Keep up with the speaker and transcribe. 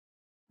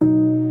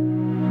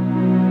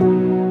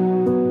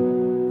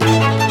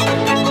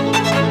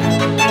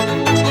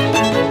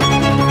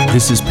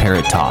This is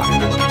Parrott Talk.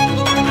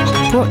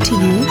 Brought to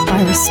you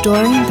by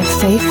Restoring the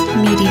Faith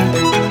Media.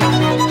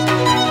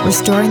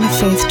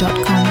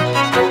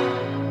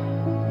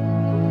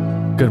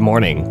 RestoringTheFaith.com. Good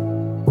morning.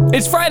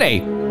 It's Friday.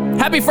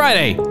 Happy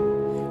Friday.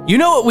 You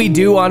know what we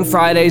do on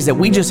Fridays that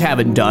we just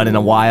haven't done in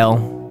a while?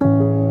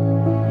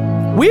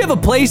 We have a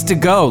place to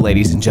go,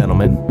 ladies and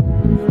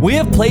gentlemen. We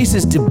have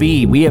places to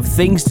be. We have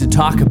things to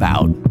talk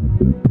about.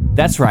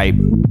 That's right.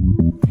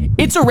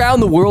 It's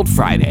Around the World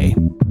Friday.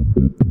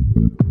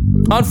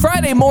 On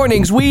Friday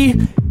mornings, we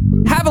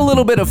have a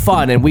little bit of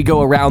fun and we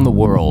go around the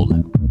world.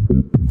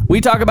 We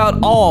talk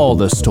about all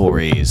the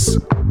stories.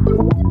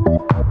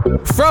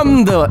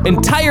 From the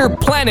entire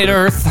planet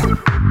Earth,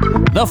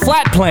 the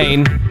flat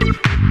plane,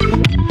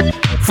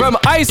 from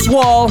ice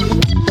wall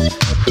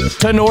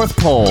to North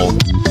Pole.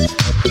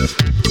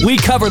 We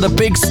cover the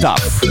big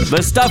stuff,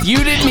 the stuff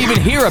you didn't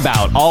even hear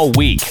about all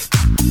week.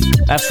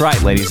 That's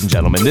right, ladies and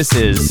gentlemen, this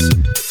is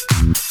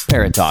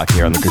Parrott Talk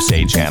here on the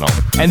Crusade Channel.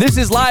 And this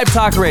is live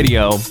talk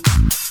radio,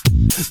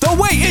 the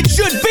way it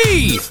should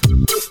be!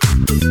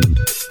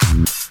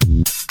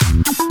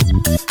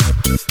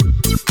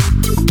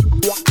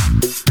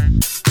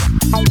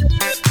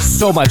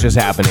 So much is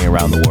happening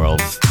around the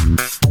world.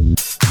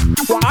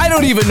 I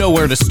don't even know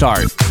where to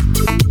start.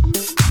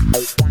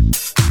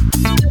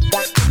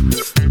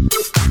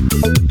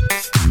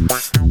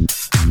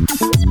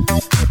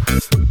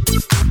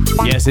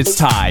 Yes, it's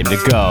time to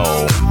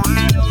go.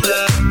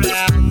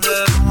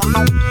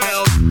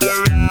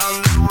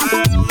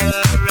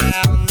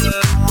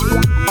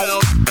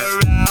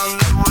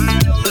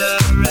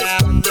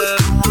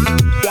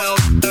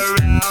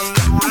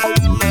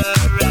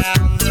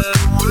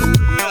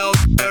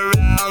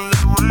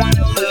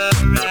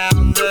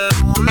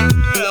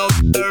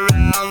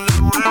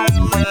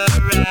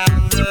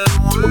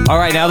 All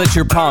right, now that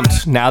you're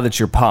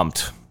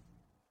pumped,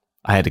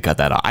 I had to cut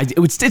that off.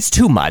 It's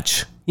too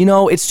much. You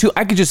know,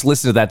 I could just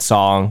listen to that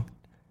song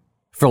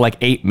for like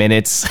 8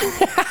 minutes.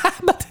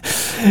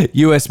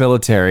 U.S.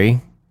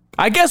 military.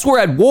 I guess we're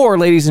at war,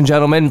 ladies and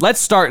gentlemen. Let's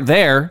start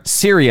there.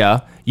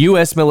 Syria,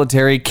 U.S.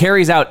 military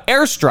carries out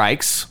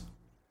airstrikes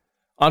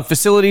on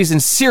facilities in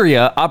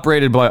Syria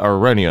operated by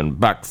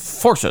Iranian-backed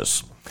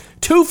forces.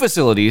 2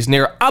 facilities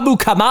near Abu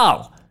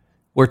Kamal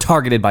were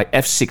targeted by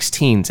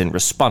F-16s in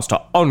response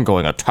to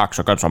ongoing attacks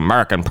against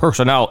American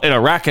personnel in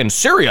Iraq and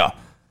Syria.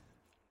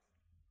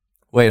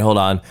 Wait, hold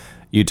on.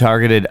 You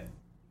targeted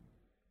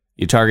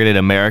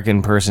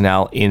American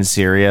personnel in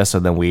Syria, so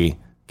then we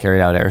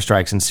carried out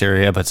airstrikes in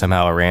Syria, but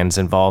somehow Iran's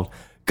involved.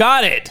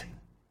 Got it!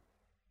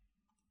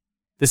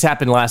 This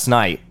happened last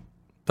night,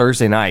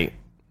 Thursday night,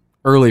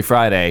 early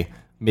Friday,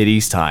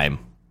 Mideast time.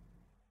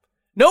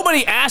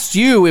 Nobody asked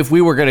you if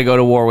we were going to go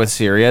to war with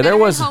Syria. There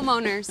was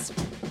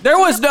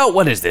no,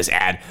 what is this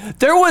ad?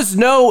 There was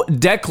no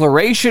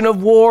declaration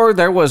of war.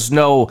 There was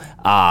no,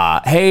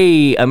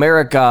 hey,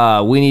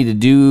 America, we need to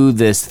do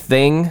this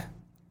thing.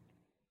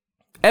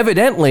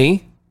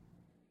 Evidently,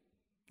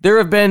 there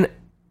have been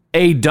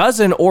a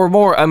dozen or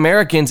more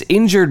Americans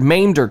injured,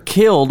 maimed, or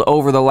killed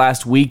over the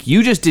last week.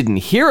 You just didn't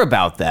hear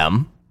about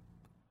them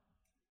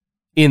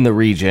in the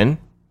region.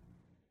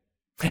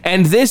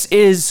 And this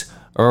is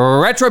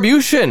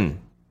retribution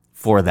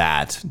for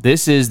that.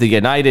 This is the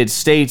United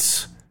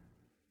States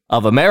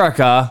of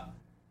America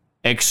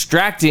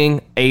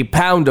extracting a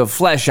pound of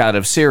flesh out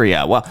of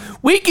Syria. Well,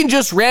 we can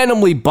just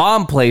randomly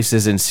bomb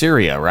places in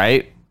Syria,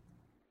 right?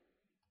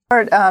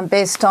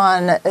 Based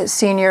on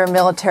senior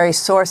military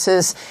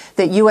sources,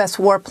 that U.S.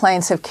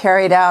 warplanes have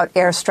carried out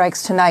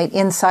airstrikes tonight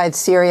inside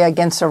Syria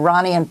against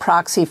Iranian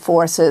proxy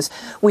forces.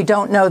 We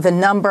don't know the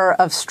number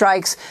of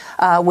strikes.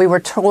 We were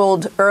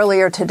told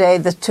earlier today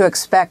to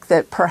expect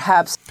that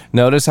perhaps...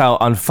 Notice how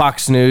on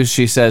Fox News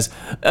she says,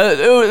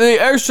 the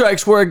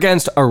airstrikes were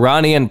against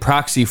Iranian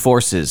proxy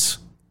forces.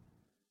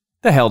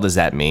 The hell does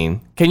that mean?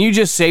 Can you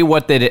just say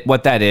what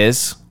that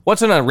is?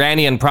 What's an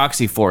Iranian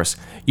proxy force?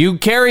 You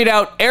carried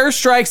out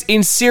airstrikes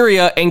in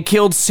Syria and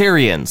killed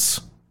Syrians.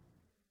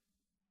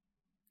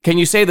 Can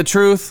you say the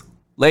truth,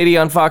 lady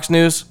on Fox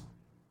News?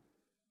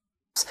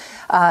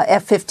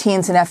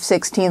 F-15s and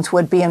F-16s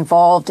would be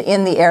involved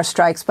in the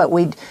airstrikes, but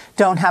we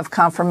don't have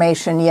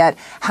confirmation yet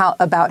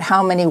about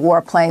how many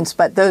warplanes.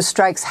 But those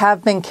strikes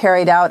have been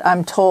carried out.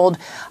 I'm told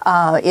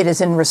it is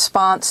in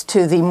response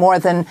to the more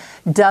than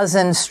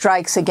dozen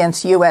strikes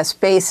against U.S.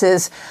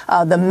 bases.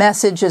 The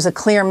message is a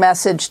clear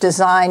message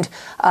designed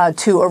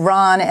to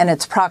Iran and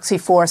its proxy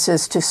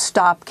forces to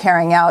stop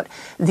carrying out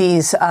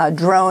these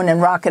drone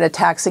and rocket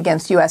attacks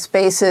against U.S.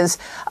 bases.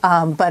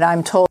 But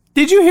I'm told...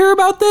 Did you hear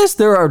about this?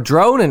 There are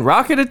drone and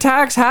rocket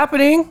attacks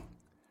happening?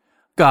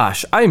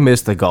 Gosh, I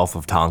miss the Gulf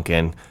of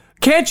Tonkin.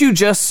 Can't you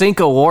just sink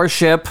a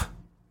warship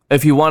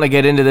if you want to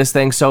get into this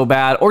thing so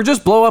bad? Or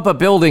just blow up a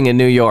building in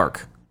New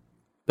York?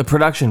 The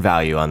production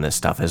value on this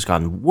stuff has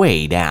gone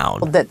way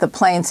down. That the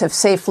planes have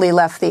safely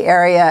left the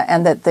area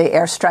and that the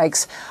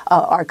airstrikes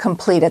are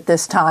complete at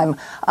this time.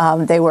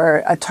 They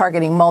were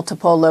targeting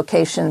multiple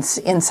locations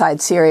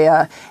inside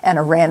Syria and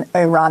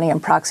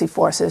Iranian proxy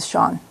forces,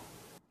 Sean.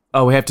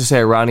 Oh, we have to say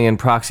Iranian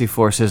proxy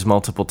forces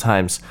multiple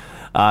times.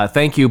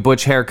 Thank you,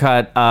 Butch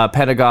Haircut,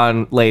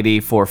 Pentagon lady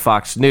for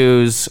Fox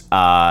News.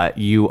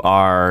 You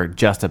are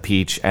just a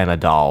peach and a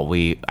doll.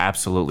 We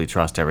absolutely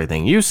trust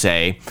everything you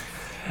say.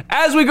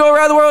 As we go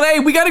around the world, hey,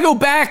 we got to go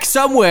back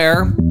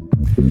somewhere.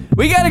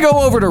 We got to go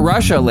over to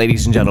Russia,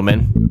 ladies and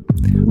gentlemen.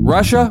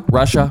 Russia,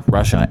 Russia,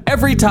 Russia.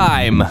 Every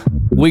time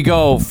we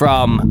go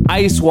from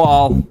ice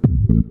wall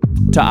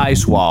to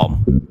ice wall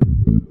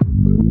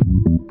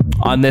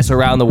on this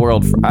Around the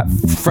World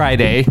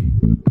Friday,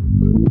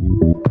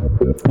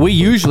 we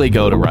usually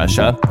go to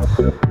Russia.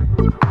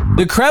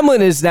 The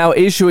Kremlin is now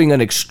issuing an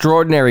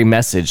extraordinary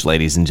message,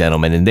 ladies and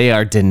gentlemen, and they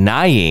are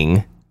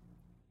denying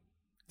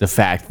the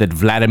fact that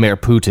Vladimir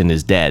Putin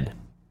is dead.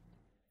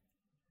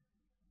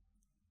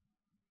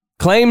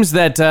 Claims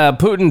that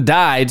Putin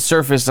died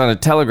surfaced on a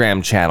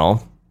Telegram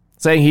channel,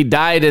 saying he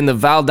died in the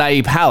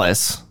Valdai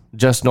Palace,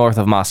 just north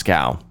of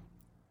Moscow.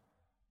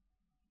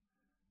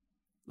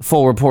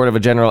 Full report of a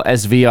general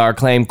SVR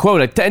claim,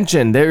 quote,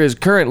 "Attention, there is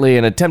currently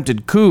an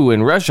attempted coup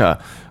in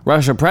Russia.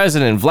 Russia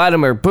President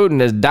Vladimir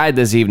Putin has died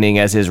this evening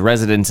as his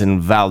residence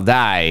in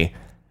Valdai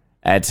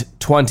at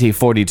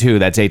 20:42,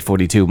 that's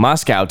 8:42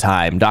 Moscow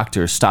time.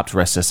 Doctors stopped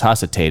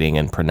resuscitating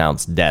and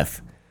pronounced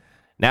death.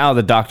 Now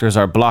the doctors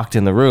are blocked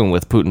in the room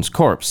with Putin's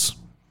corpse.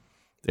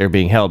 They're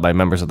being held by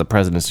members of the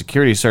President's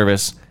Security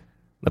Service,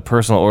 the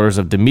personal orders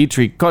of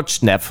Dmitry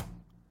Kochnev,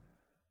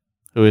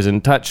 who is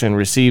in touch and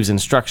receives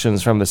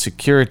instructions from the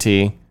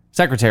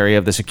Secretary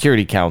of the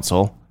Security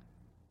Council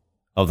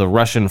of the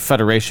Russian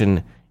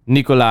Federation,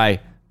 Nikolai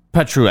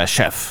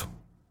Patrushev.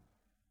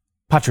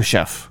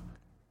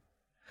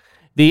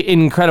 The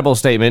incredible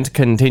statement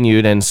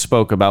continued and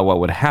spoke about what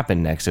would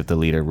happen next if the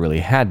leader really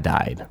had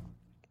died.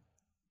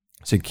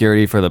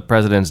 Security for the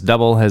president's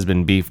double has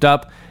been beefed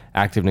up.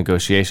 Active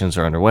negotiations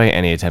are underway.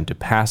 Any attempt to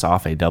pass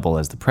off a double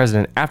as the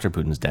president after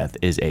Putin's death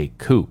is a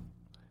coup."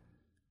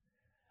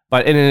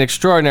 But in an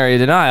extraordinary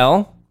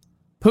denial,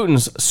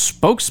 Putin's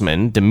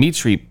spokesman,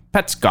 Dmitry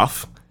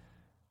Peskov,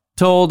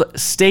 told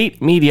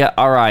state media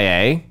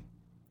RIA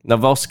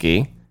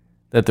Novosti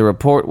that the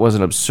report was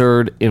an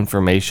absurd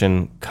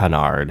information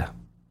canard.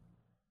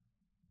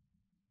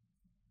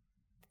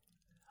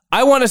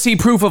 I want to see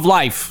proof of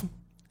life.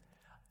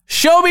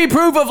 Show me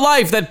proof of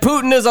life that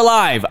Putin is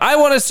alive. I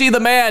want to see the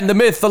man, the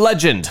myth, the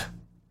legend,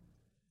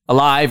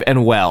 alive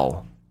and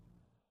well.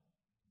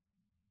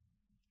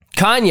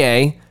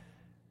 Kanye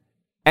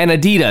and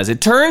Adidas.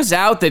 It turns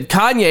out that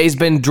Kanye's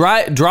been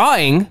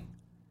drawing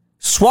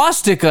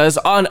swastikas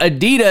on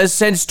Adidas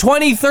since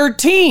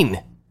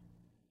 2013.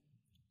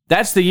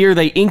 That's the year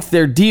they inked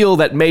their deal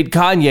that made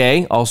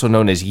Kanye, also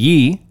known as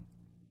Ye,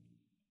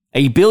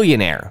 a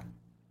billionaire.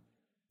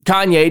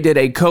 Kanye did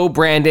a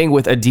co-branding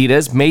with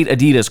Adidas, made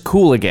Adidas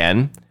cool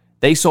again.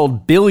 They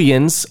sold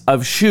billions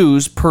of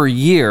shoes per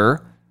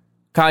year.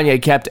 Kanye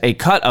kept a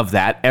cut of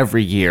that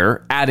every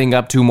year, adding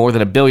up to more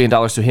than $1 billion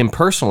to him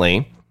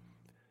personally.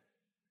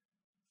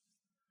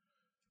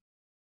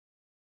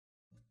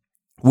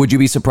 Would you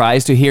be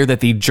surprised to hear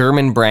that the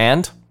German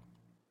brand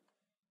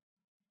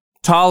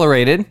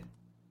tolerated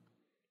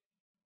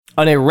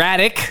an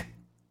erratic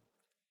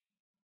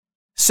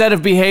set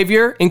of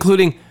behavior,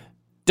 including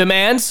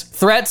demands,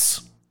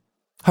 threats,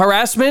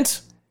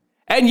 harassment,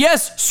 and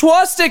yes,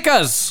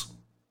 swastikas?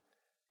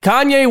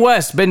 Kanye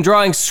West been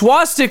drawing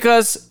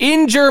swastikas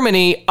in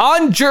Germany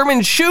on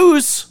German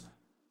shoes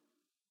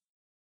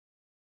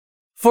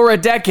for a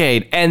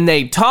decade, and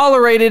they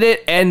tolerated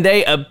it and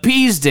they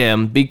appeased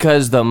him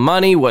because the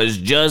money was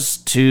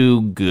just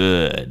too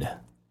good.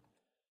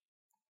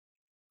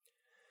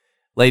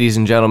 Ladies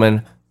and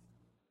gentlemen,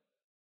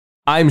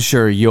 I'm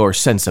sure your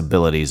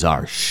sensibilities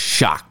are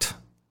shocked.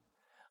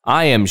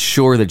 I am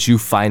sure that you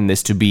find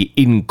this to be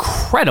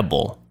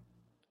incredible,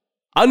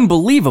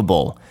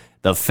 unbelievable,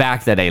 the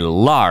fact that a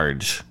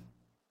large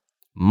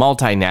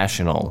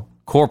multinational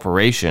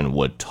corporation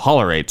would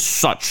tolerate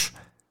such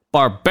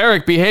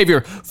barbaric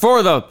behavior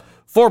for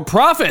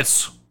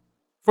profits,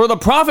 for the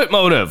profit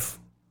motive.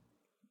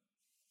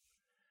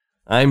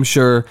 I'm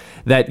sure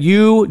that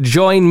you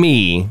join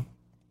me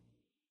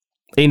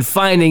in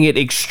finding it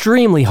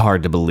extremely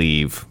hard to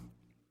believe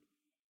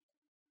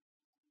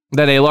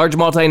that a large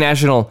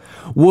multinational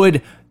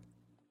would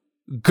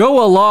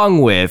go along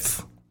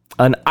with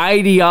an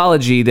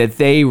ideology that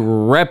they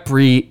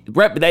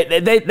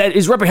that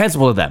is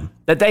reprehensible to them,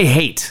 that they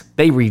hate,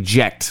 they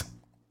reject.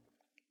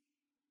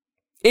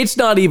 It's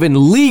not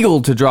even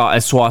legal to draw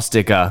a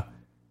swastika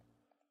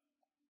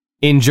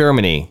in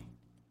Germany.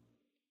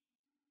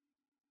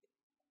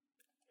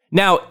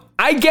 Now,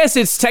 I guess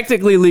it's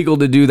technically legal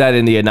to do that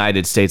in the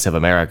United States of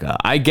America.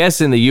 I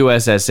guess in the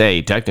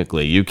USSA,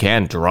 technically, you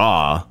can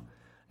draw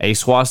a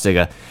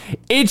swastika.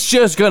 It's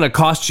just going to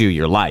cost you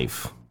your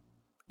life.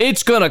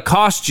 It's going to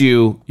cost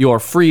you your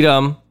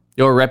freedom,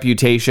 your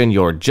reputation,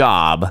 your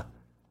job.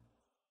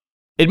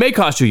 It may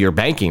cost you your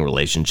banking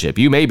relationship.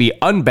 You may be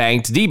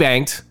unbanked,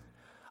 debanked.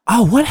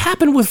 Oh, what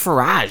happened with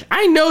Farage?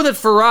 I know that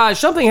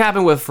something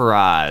happened with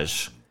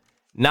Farage.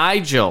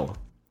 Nigel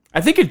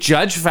I think a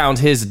judge found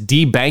his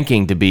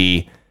debanking to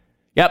be,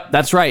 yep,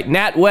 that's right.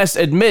 NatWest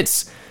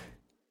admits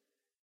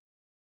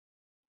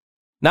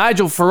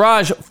Nigel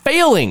Farage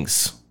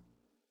failings.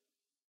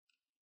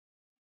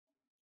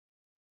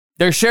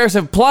 Their shares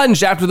have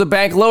plunged after the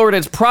bank lowered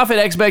its profit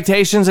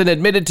expectations and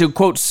admitted to,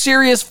 quote,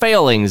 serious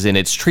failings in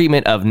its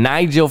treatment of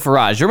Nigel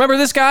Farage. You remember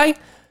this guy?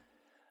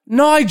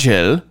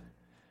 Nigel?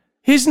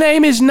 His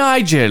name is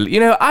Nigel. You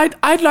know,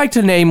 I'd like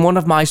to name one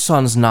of my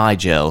sons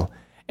Nigel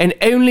and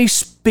only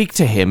speak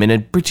to him in a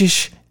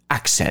British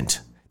accent.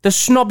 The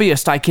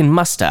snobbiest I can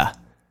muster.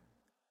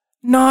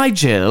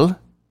 Nigel,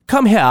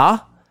 come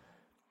here.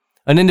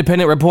 An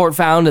independent report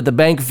found that the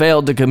bank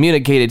failed to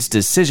communicate its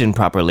decision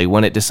properly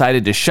when it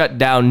decided to shut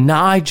down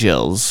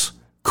Nigel's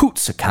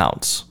Coots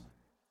accounts.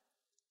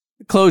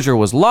 The closure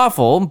was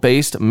lawful,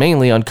 based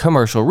mainly on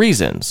commercial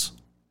reasons.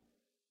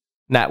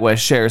 NatWest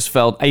shares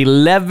fell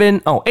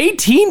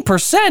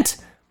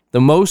 18%,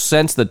 the most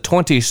since the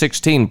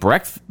 2016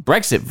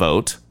 Brexit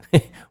vote,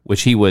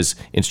 which he was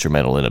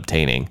instrumental in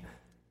obtaining,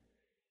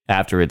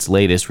 after its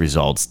latest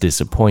results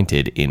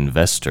disappointed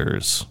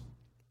investors.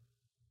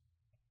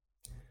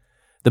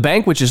 The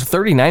bank, which is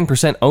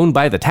 39% owned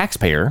by the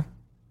taxpayer,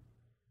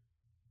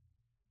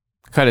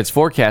 cut its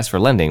forecast for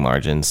lending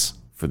margins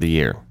for the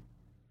year.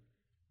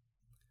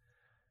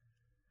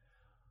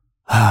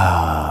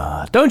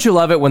 Don't you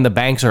love it when the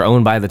banks are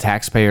owned by the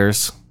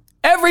taxpayers?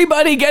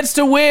 Everybody gets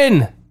to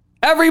win.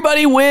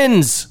 Everybody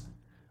wins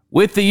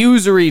with the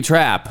usury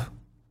trap.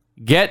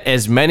 Get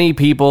as many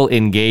people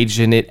engaged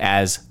in it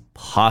as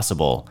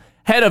possible.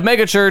 Head of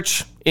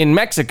megachurch in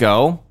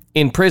Mexico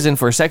in prison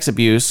for sex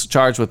abuse,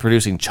 charged with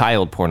producing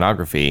child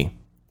pornography.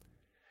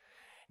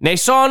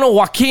 Nason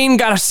Joaquin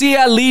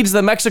Garcia leads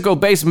the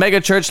Mexico-based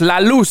megachurch La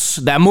Luz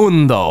del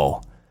Mundo,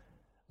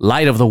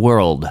 Light of the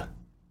World,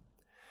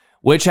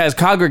 which has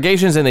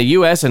congregations in the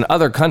U.S. and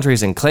other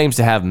countries and claims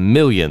to have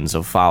millions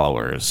of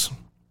followers.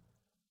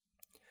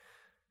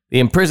 The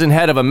imprisoned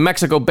head of a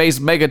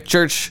Mexico-based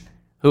megachurch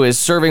who is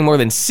serving more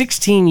than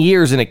 16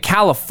 years in a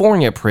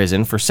California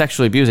prison for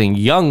sexually abusing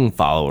young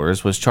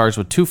followers, was charged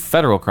with 2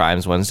 federal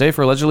crimes Wednesday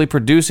for allegedly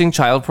producing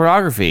child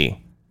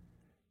pornography.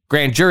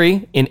 Grand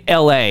jury in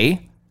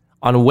L.A.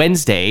 on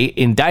Wednesday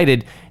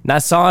indicted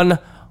Nason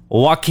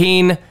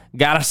Joaquin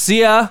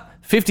Garcia,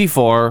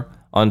 54,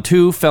 on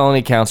 2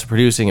 felony counts of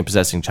producing and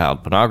possessing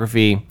child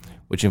pornography,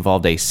 which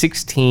involved a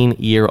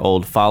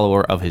 16-year-old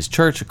follower of his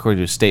church, according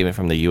to a statement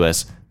from the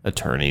U.S.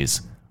 Attorney's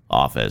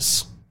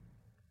Office.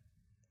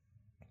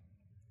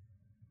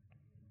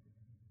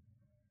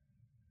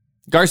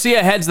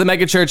 Garcia heads the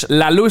megachurch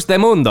La Luz del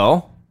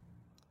Mundo,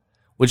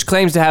 which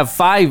claims to have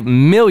 5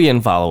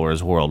 million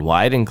followers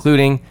worldwide,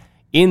 including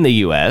in the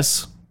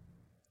U.S.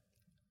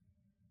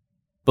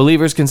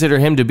 Believers consider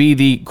him to be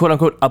the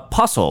quote-unquote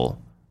apostle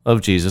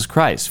of Jesus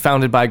Christ.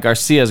 Founded by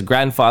Garcia's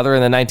grandfather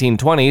in the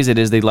 1920s, it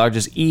is the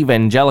largest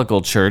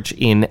evangelical church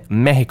in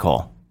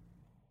Mexico.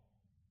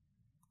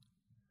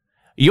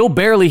 You'll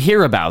barely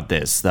hear about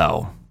this,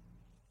 though.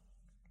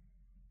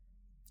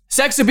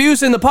 Sex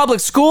abuse in the public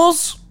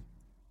schools?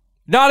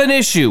 Not an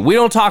issue. We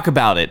don't talk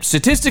about it.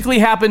 Statistically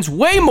happens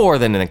way more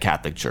than in the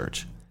Catholic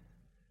Church.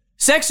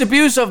 Sex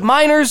abuse of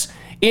minors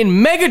in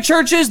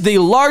megachurches, the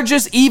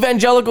largest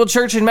evangelical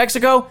church in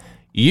Mexico,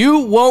 you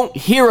won't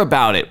hear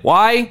about it.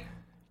 Why?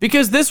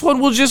 Because this one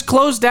will just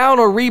close down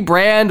or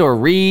rebrand or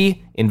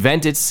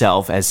reinvent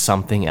itself as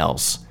something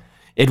else.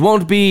 It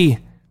won't be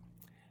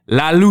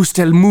La Luz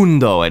del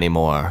Mundo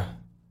anymore.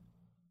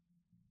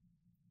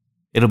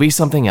 It'll be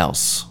something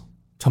else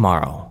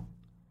tomorrow.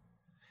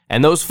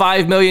 And those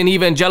 5 million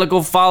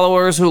evangelical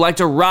followers who like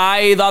to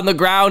writhe on the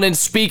ground and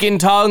speak in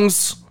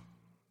tongues,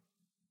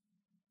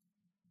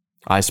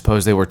 I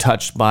suppose they were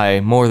touched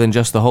by more than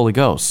just the Holy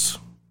Ghost.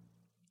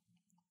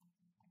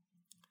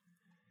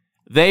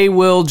 They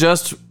will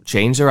just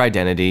change their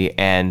identity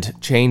and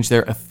change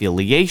their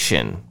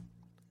affiliation.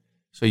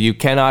 So you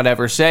cannot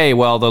ever say,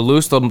 well, the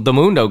Luz del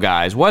Mundo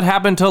guys. What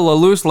happened to La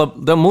Luz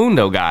del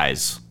Mundo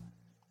guys?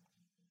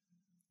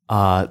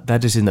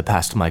 That is in the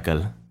past,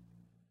 Michael.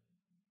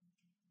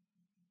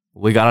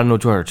 We got a new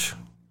church.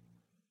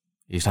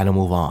 It's time to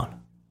move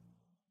on.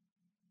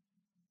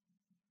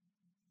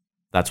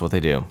 That's what they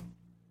do.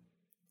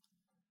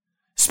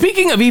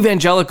 Speaking of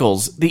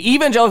evangelicals, the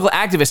evangelical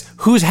activist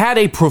who's had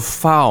a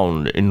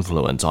profound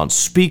influence on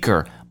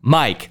Speaker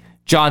Mike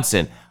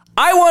Johnson.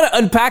 I want to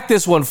unpack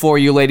this one for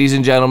you, ladies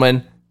and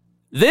gentlemen.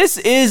 This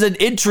is an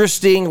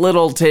interesting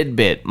little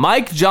tidbit.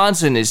 Mike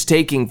Johnson is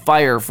taking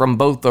fire from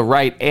both the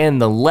right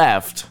and the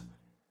left.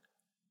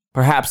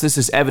 Perhaps this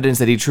is evidence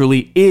that he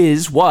truly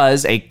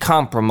was a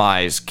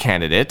compromise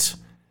candidate.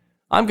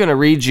 I'm going to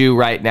read you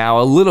right now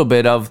a little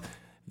bit of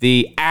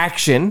the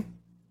action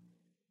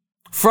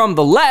from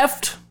the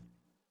left.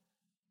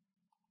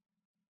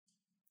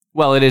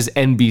 Well, it is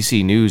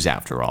NBC News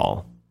after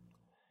all.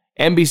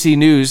 NBC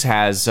News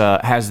has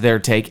their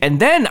take, and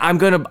then I'm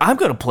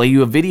gonna play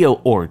you a video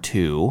or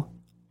two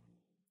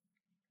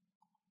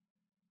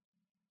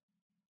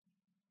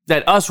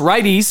that us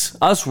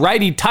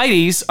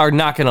righty-tighties are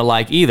not gonna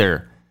like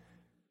either.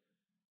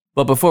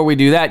 But before we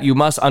do that, you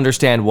must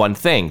understand one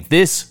thing.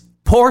 This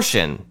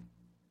portion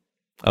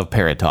of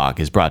Parrott Talk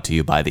is brought to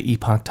you by the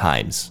Epoch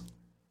Times.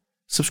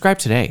 Subscribe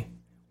today.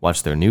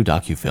 Watch their new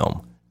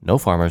docufilm, No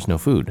Farmers, No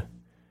Food.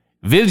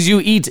 Will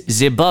you eat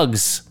the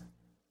bugs?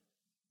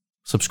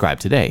 Subscribe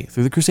today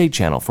through the Crusade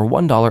channel for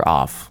 $1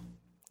 off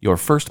your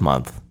first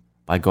month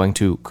by going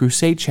to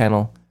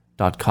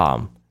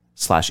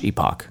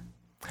crusadechannel.com/epoch.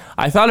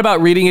 I thought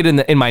about reading it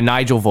in my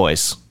Nigel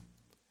voice.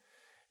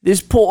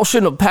 This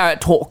portion of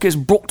Parrott Talk is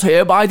brought to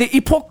you by the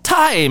Epoch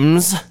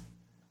Times.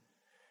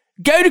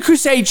 Go to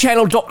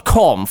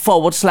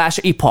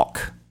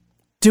crusadechannel.com/epoch.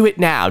 Do it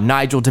now.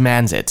 Nigel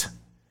demands it.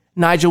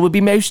 Nigel would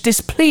be most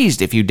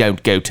displeased if you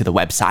don't go to the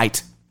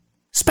website.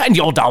 Spend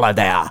your dollar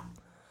there.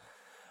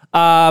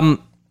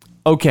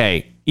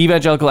 Okay.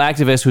 Evangelical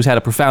activist who's had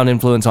a profound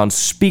influence on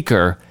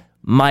Speaker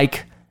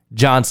Mike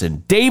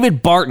Johnson.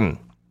 David Barton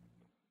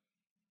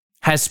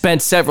has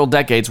spent several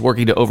decades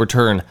working to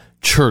overturn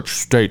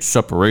church-state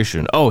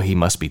separation. Oh, he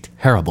must be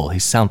terrible. He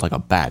sounds like a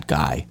bad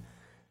guy.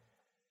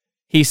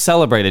 He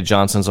celebrated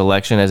Johnson's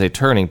election as a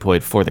turning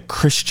point for the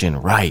Christian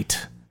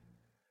right.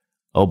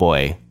 Oh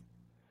boy.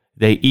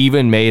 They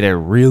even made a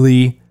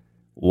really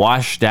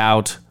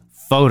washed-out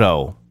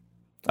photo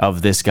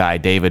of this guy,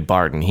 David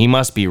Barton. He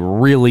must be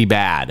really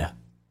bad.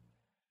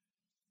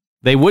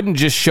 They wouldn't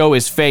just show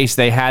his face.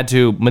 They had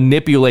to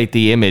manipulate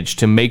the image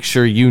to make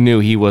sure you knew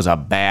he was a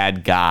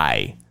bad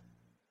guy.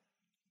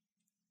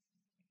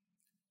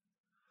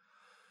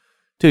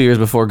 2 years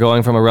before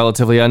going from a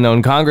relatively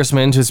unknown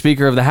congressman to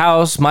Speaker of the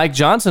House, Mike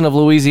Johnson of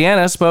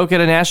Louisiana spoke at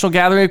a national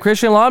gathering of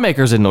Christian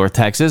lawmakers in North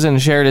Texas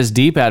and shared his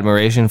deep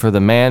admiration for the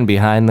man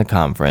behind the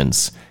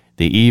conference,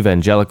 the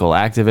evangelical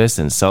activist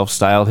and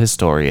self-styled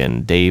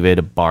historian,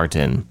 David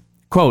Barton.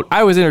 Quote,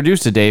 I was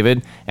introduced to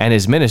David and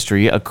his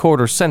ministry a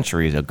quarter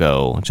century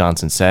ago,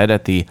 Johnson said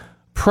at the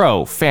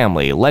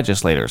Pro-Family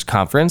Legislators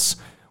Conference,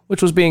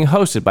 which was being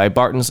hosted by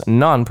Barton's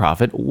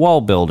nonprofit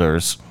Wall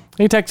Builders,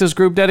 a Texas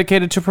group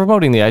dedicated to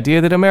promoting the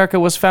idea that America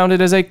was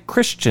founded as a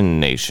Christian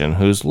nation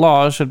whose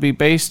laws should be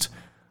based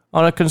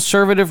on a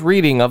conservative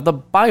reading of the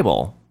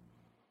Bible.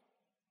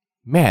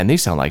 Man,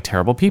 these sound like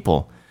terrible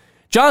people.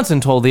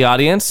 Johnson told the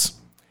audience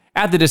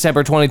at the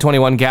December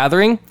 2021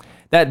 gathering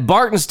that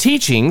Barton's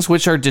teachings,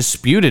 which are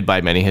disputed by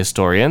many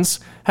historians,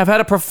 have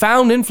had a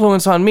profound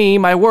influence on me,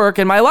 my work,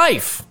 and my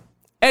life,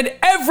 and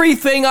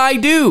everything I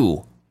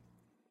do.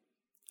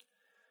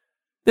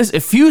 This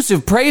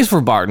effusive praise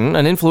for Barton,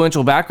 an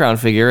influential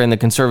background figure in the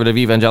conservative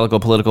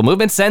evangelical political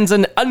movement, sends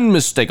an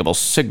unmistakable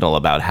signal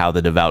about how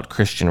the devout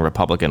Christian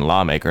Republican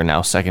lawmaker,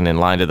 now second in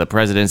line to the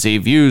presidency,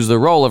 views the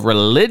role of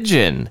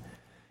religion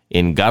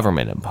in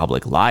government and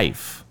public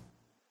life,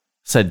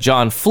 said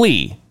John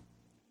Flea,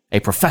 a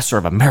professor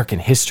of American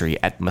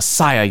history at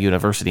Messiah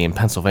University in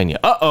Pennsylvania.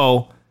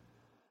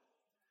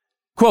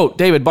 Quote,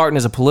 David Barton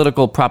is a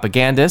political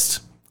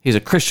propagandist. He's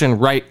a Christian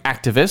right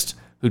activist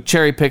who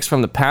cherry picks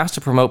from the past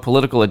to promote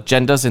political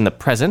agendas in the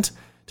present,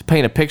 to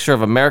paint a picture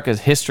of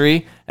America's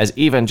history as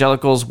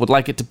evangelicals would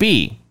like it to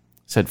be,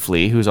 said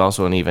Flea, who's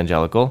also an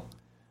evangelical.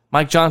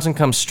 Mike Johnson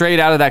comes straight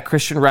out of that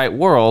Christian right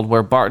world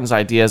where Barton's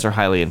ideas are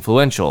highly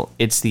influential.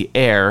 It's the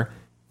air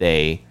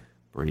they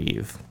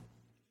breathe.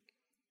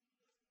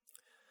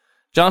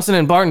 Johnson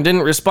and Barton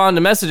didn't respond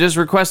to messages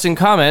requesting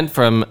comment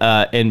from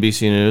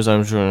NBC News.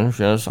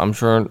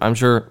 I'm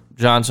sure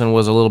Johnson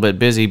was a little bit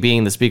busy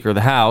being the Speaker of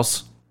the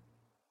House.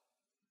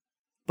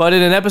 But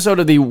in an episode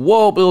of the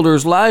Wall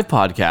Builders Live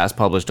podcast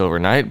published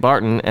overnight,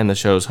 Barton and the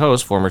show's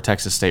host, former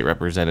Texas State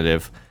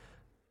Representative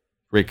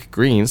Rick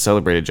Green,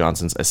 celebrated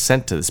Johnson's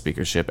ascent to the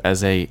speakership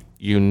as a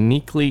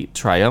uniquely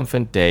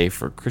triumphant day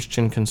for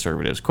Christian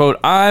conservatives. Quote,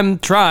 I'm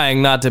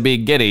trying not to be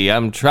giddy.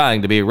 I'm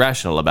trying to be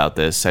rational about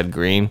this, said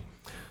Green,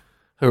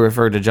 who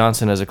referred to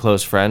Johnson as a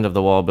close friend of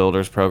the Wall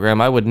Builders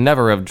program. I would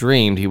never have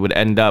dreamed he would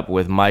end up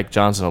with Mike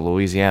Johnson of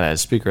Louisiana as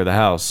Speaker of the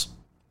House.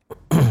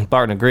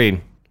 Barton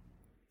agreed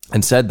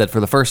and said that for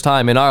the first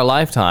time in our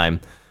lifetime,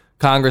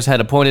 Congress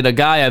had appointed a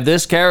guy of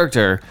this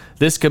character,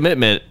 this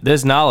commitment,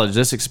 this knowledge,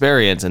 this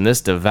experience, and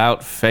this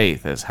devout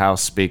faith as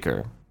House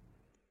Speaker.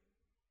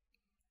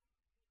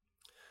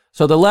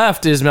 So the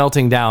left is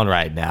melting down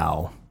right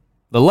now.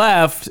 The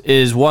left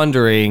is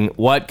wondering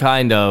what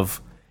kind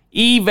of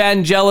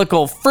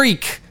evangelical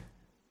freak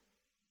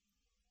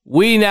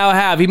we now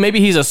have.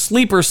 Maybe he's a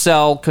sleeper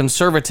cell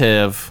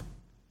conservative,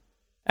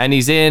 and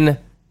he's in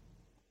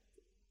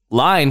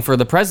line for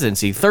the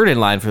presidency, third in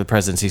line for the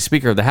presidency,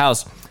 Speaker of the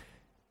House.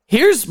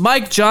 Here's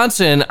Mike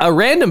Johnson, a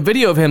random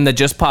video of him that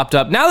just popped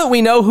up. Now that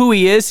we know who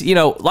he is,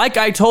 like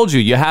I told you,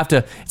 you have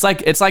to, it's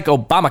like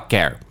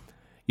Obamacare.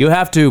 You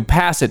have to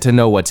pass it to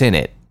know what's in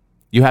it.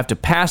 You have to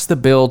pass the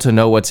bill to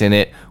know what's in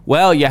it.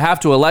 Well, you have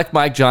to elect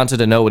Mike Johnson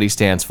to know what he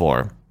stands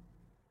for.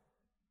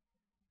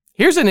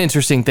 Here's an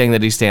interesting thing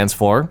that he stands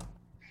for.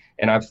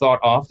 And I've thought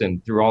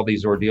often through all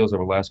these ordeals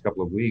over the last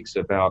couple of weeks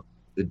about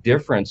the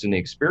difference in the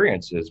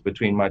experiences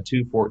between my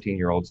two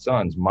 14-year-old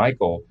sons,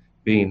 Michael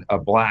being a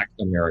Black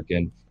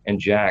American and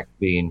Jack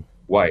being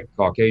white,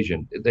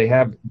 Caucasian. They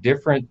have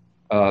different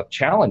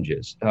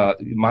challenges.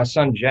 My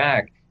son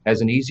Jack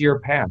has an easier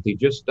path. He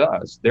just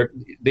does.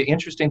 The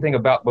interesting thing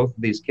about both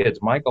of these kids,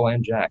 Michael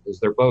and Jack, is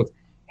they're both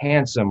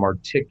handsome,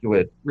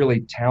 articulate,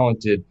 really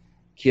talented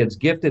kids,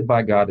 gifted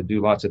by God to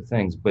do lots of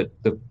things. But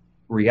the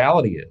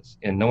reality is,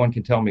 and no one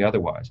can tell me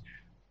otherwise,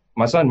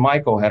 my son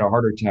Michael had a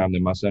harder time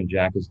than my son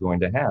Jack is going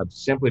to have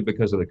simply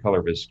because of the color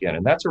of his skin.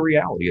 And that's a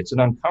reality. It's an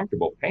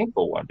uncomfortable,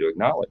 painful one to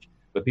acknowledge,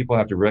 but people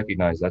have to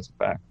recognize that's a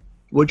fact.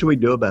 What should we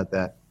do about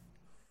that?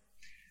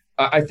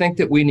 I think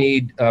that we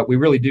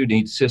really do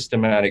need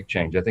systematic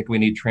change. I think we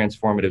need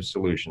transformative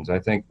solutions. I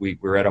think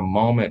we're at a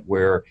moment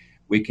where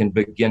we can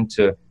begin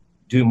to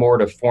do more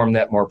to form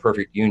that more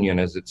perfect union,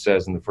 as it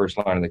says in the first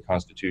line of the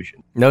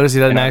Constitution. Notice he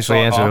doesn't actually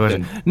answer the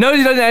question. Notice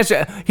he doesn't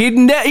answer.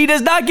 He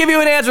does not give you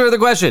an answer to the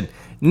question.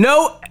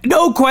 No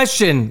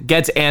question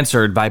gets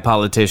answered by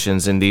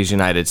politicians in these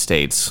United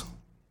States.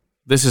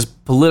 This is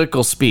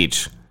political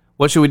speech.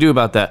 What should we do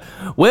about that?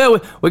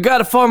 Well, we got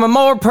to form a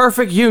more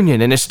perfect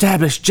union and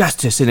establish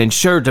justice and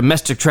ensure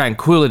domestic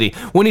tranquility.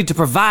 We need to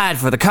provide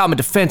for the common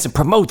defense and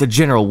promote the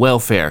general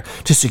welfare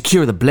to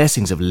secure the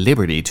blessings of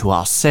liberty to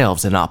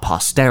ourselves and our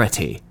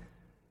posterity.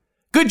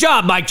 Good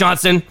job, Mike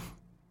Johnson.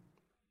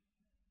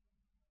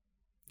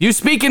 You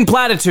speak in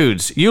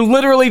platitudes. You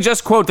literally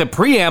just quote the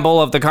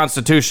preamble of the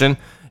Constitution.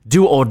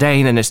 Do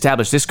ordain and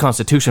establish this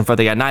Constitution for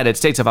the United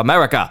States of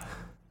America.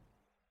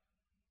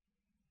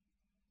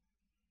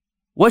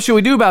 What should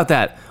we do about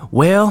that?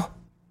 Well,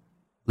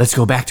 let's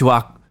go back to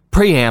our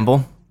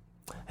preamble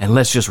and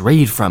let's just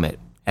read from it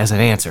as an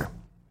answer.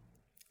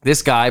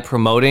 This guy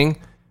promoting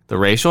the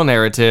racial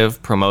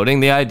narrative, promoting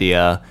the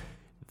idea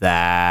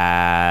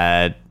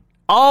that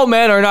all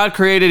men are not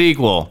created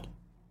equal.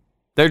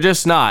 They're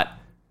just not.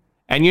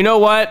 And you know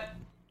what?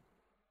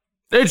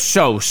 It's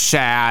so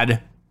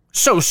sad.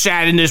 So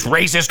sad in this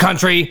racist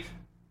country.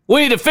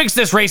 We need to fix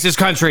this racist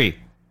country.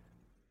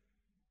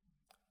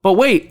 But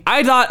wait,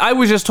 I thought I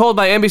was just told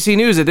by NBC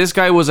News that this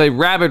guy was a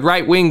rabid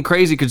right-wing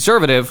crazy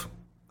conservative.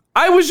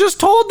 I was just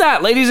told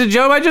that, ladies and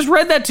gentlemen. I just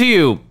read that to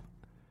you.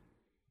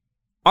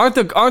 Aren't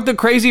the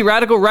crazy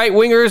radical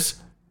right-wingers,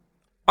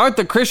 aren't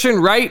the Christian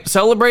right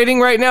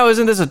celebrating right now?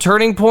 Isn't this a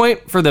turning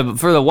point for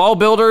the wall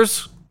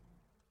builders?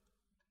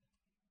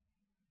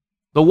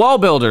 The wall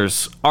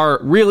builders are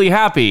really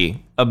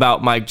happy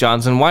about Mike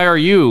Johnson. Why are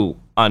you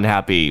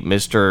unhappy,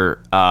 Mr.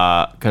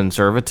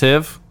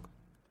 Conservative?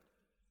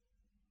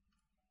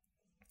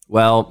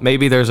 Well,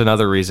 maybe there's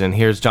another reason.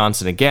 Here's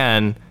Johnson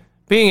again,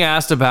 being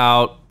asked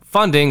about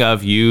funding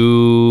of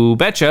You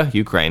Betcha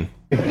Ukraine.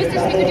 Mr.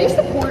 Speaker, do you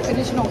support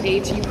additional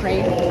aid to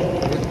Ukraine?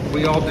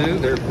 We all do.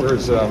 We're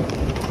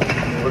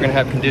going to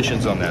have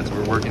conditions on that, so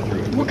we're working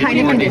through it. What kind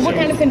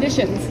of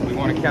conditions? We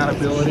want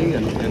accountability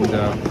and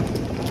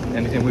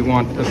we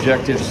want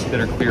objectives that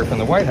are clear from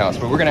the White House.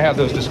 But we're going to have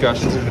those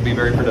discussions. They're going to be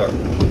very productive.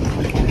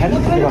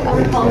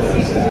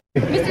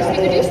 Mr.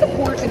 Speaker, do you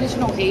support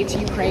additional aid to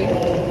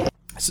Ukraine?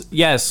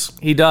 Yes,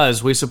 he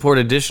does. We support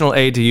additional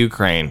aid to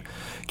Ukraine.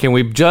 Can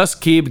we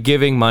just keep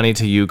giving money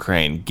to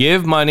Ukraine?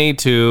 Give money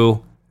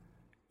to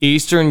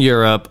Eastern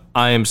Europe.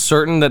 I am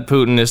certain that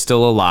Putin is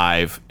still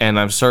alive, and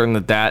I'm certain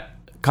that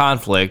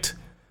conflict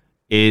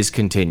is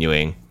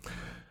continuing.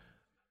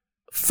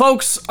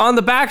 Folks, on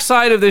the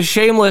backside of this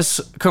shameless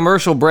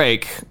commercial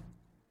break,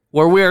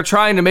 where we are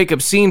trying to make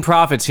obscene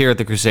profits here at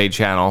the Crusade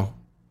Channel,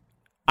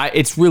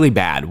 it's really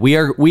bad. We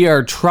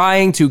are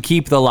trying to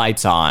keep the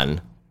lights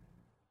on.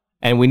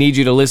 And we need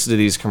you to listen to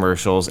these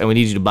commercials, and we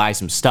need you to buy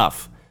some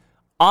stuff.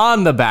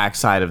 On the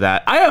backside of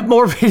that, I have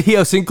more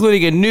videos,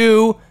 including a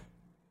new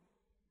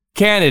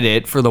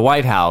candidate for the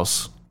White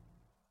House.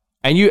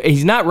 And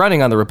he's not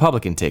running on the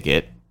Republican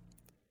ticket.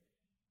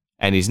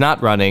 And he's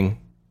not running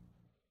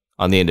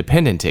on the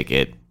independent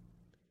ticket.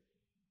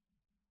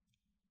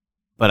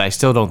 But I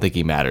still don't think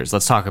he matters.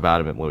 Let's talk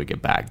about him when we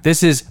get back.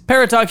 This is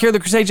Parrott Talk here at the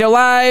Crusade Show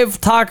Live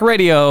Talk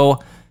Radio.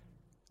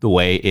 The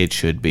way it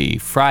should be.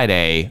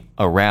 Friday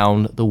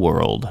around the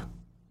world.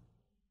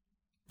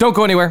 Don't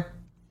go anywhere.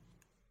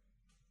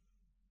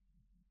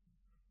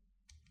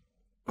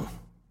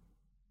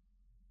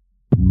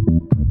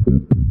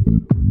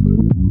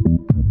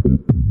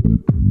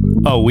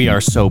 Oh, we are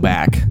so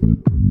back.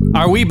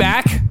 Are we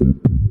back?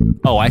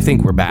 Oh, I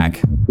think we're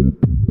back.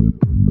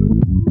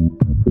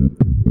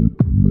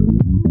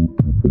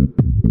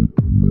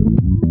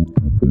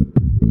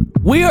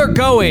 We are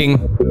going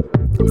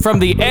from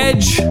the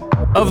edge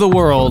of the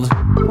world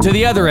to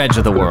the other edge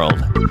of the world.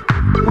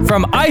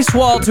 From ice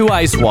wall to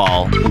ice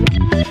wall.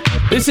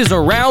 This is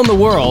around the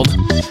world.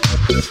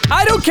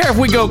 I don't care if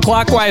we go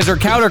clockwise or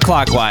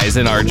counterclockwise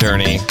in our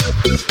journey.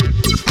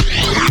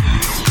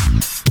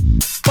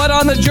 But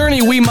on the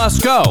journey we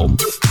must go.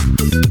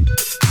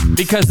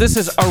 Because this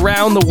is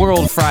Around the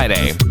World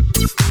Friday.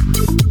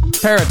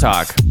 Parrott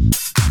Talk.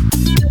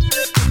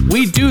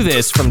 We do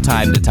this from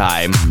time to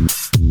time.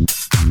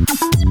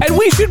 And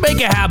we should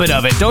make a habit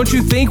of it, don't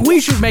you think?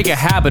 We should make a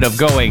habit of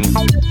going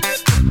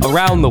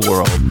around the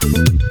world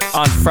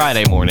on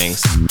Friday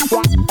mornings.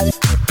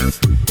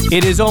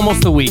 It is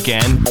almost the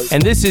weekend,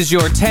 and this is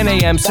your 10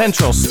 a.m.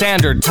 Central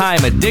Standard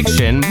Time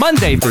addiction,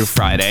 Monday through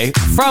Friday,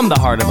 from the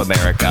heart of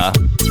America.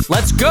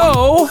 Let's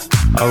go!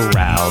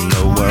 Around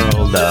the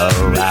world,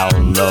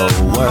 around the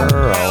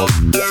world.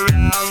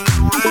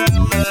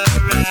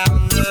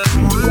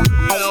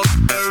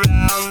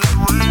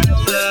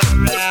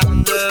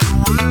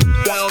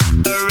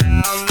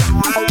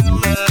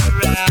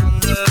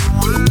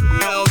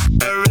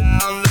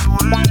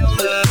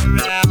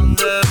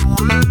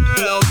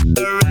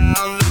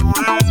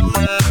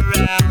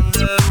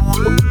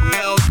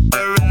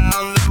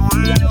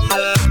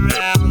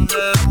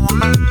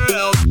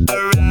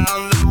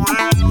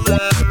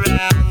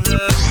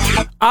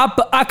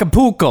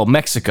 Acapulco,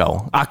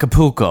 Mexico.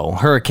 Acapulco.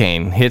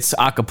 Hurricane hits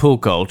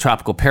Acapulco,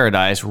 tropical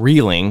paradise,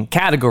 reeling.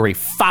 Category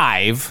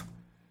 5.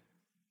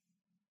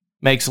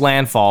 Makes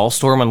landfall.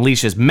 Storm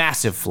unleashes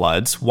massive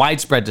floods,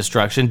 widespread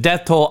destruction,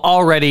 death toll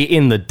already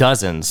in the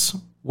dozens.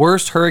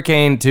 Worst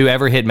hurricane to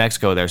ever hit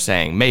Mexico, they're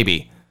saying.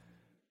 Maybe.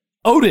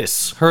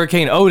 Otis.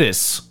 Hurricane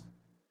Otis.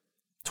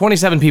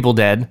 27 people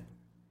dead.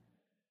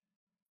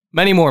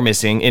 Many more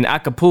missing. In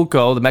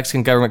Acapulco, the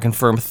Mexican government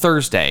confirmed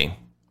Thursday.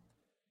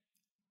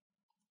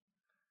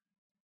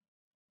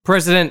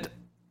 President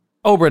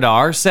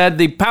Obrador said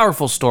the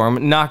powerful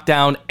storm knocked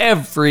down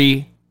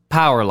every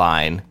power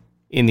line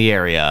in the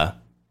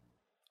area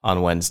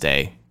on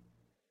Wednesday.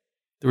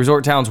 The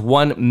resort town's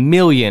 1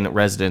 million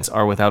residents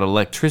are without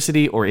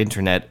electricity or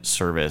internet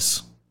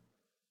service.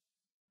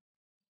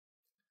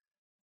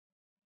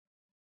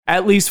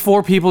 At least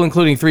 4 people,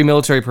 including 3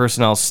 military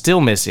personnel,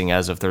 still missing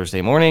as of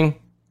Thursday morning.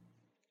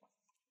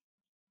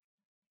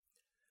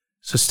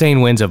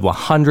 Sustained winds of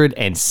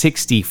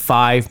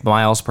 165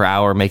 miles per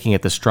hour, making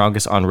it the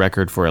strongest on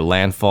record for a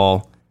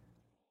landfall.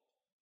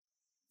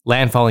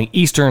 Landfalling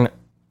Eastern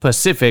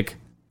Pacific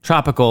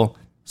tropical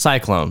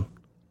cyclone.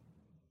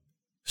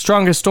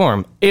 Strongest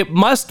storm. It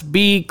must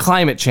be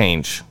climate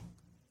change.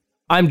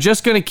 I'm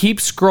just going to keep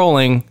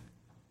scrolling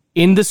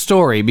in the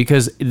story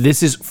because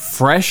this is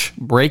fresh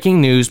breaking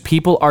news.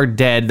 People are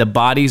dead. The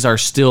bodies are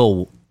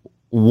still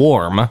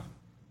warm.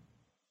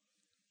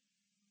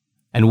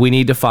 And we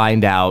need to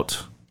find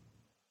out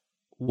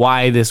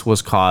why this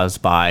was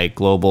caused by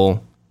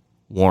global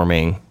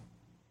warming.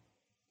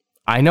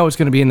 I know it's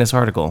going to be in this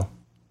article.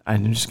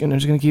 I'm just going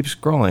to keep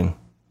scrolling.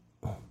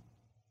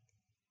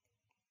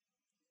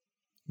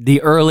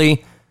 The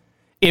early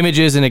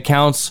images and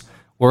accounts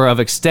were of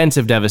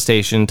extensive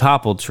devastation,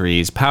 toppled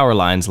trees, power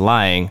lines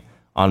lying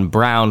on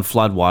brown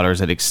floodwaters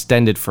that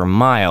extended for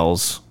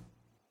miles.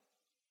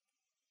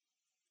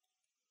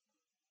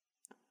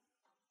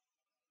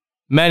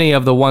 Many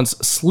of the once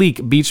sleek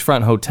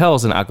beachfront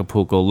hotels in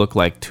Acapulco look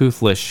like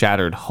toothless,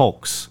 shattered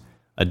hulks.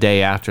 A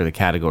day after the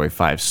Category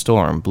 5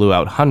 storm blew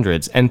out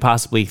hundreds and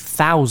possibly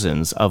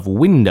thousands of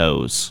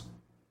windows.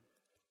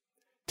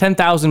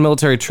 10,000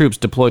 military troops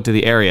deployed to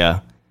the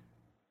area,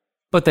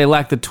 but they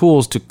lack the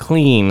tools to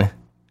clean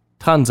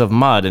tons of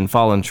mud and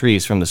fallen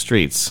trees from the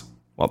streets.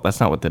 Well, that's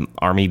not what the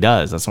army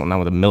does. That's not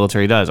what the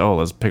military does. Oh,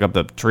 let's pick up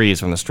the trees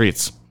from the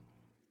streets.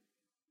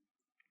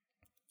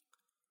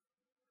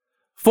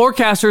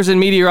 Forecasters and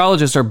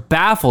meteorologists are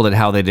baffled at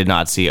how they did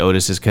not see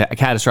Otis's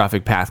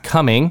catastrophic path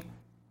coming.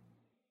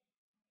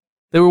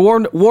 They were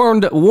warned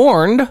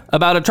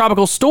about a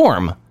tropical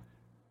storm,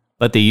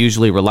 but the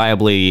usually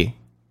reliably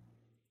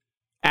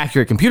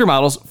accurate computer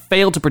models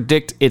failed to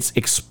predict its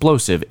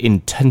explosive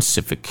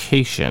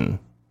intensification.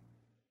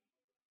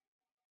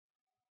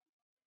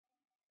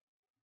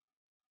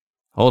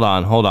 Hold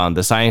on.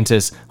 The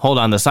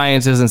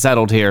science isn't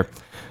settled here.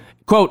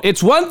 Quote,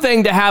 it's one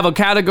thing to have a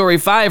Category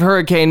 5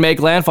 hurricane make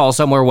landfall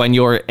somewhere when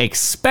you're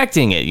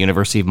expecting it,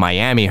 University of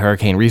Miami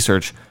Hurricane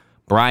Research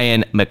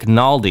Brian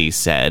McNulty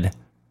said.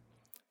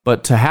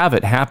 But to have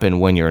it happen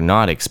when you're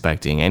not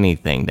expecting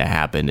anything to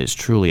happen is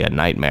truly a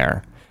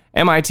nightmare.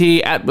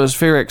 MIT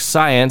Atmospheric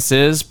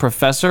Sciences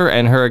professor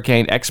and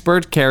hurricane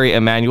expert Carrie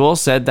Emanuel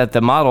said that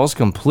the models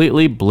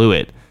completely blew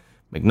it.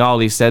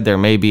 McNulty said there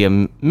may be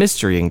a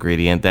mystery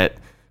ingredient that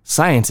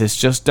scientists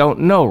just don't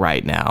know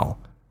right now.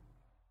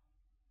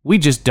 We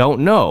just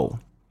don't know.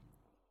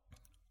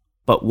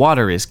 But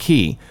water is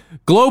key.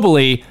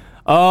 Globally,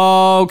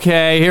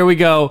 okay, here we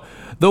go.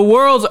 The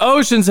world's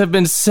oceans have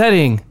been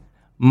setting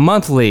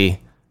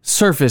monthly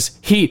surface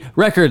heat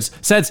records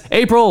since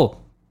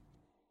April.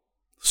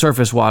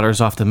 Surface waters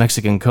off the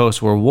Mexican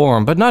coast were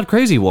warm, but not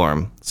crazy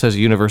warm, says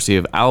University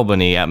of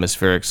Albany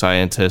atmospheric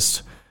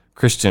scientist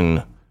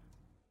Christian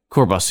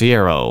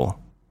Corbasiero.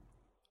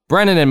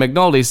 Brennan and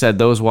McNulty said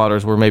those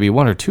waters were maybe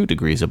 1 or 2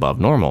 degrees above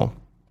normal.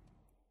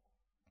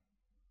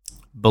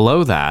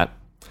 Below that,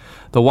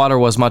 the water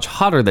was much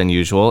hotter than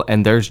usual,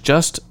 and there's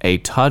just a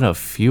ton of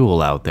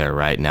fuel out there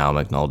right now,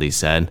 McNulty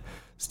said.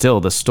 Still,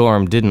 the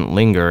storm didn't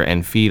linger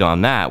and feed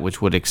on that,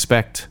 which would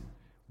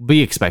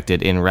be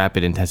expected in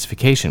rapid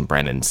intensification,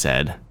 Brennan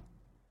said.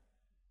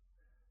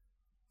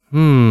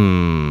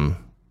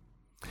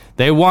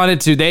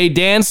 They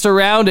danced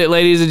around it,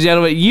 ladies and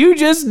gentlemen. You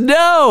just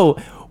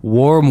know.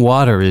 Warm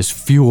water is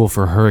fuel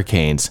for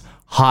hurricanes.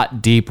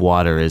 hot deep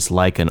water is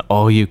like an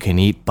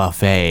all-you-can-eat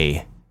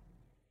buffet.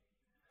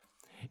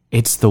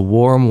 It's the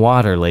warm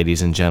water,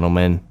 ladies and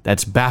gentlemen,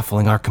 that's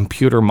baffling our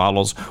computer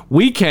models.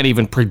 We can't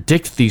even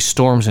predict these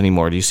storms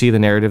anymore. Do you see the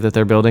narrative that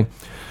they're building?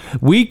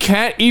 We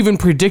can't even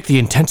predict the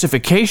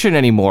intensification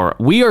anymore.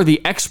 We are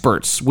the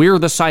experts. We're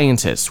the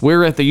scientists.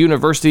 We're at the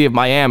University of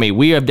Miami.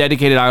 We have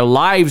dedicated our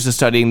lives to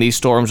studying these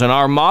storms, and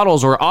our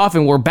models are off,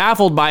 and we're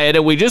baffled by it,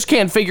 and we just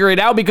can't figure it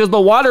out because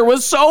the water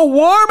was so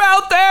warm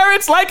out there.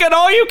 It's like an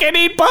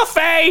all-you-can-eat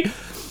buffet.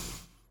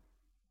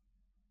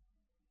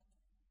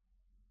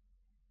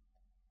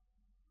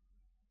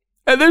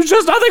 And there's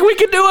just nothing we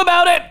can do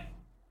about it.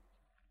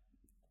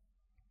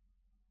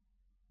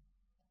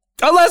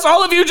 Unless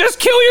all of you just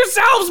kill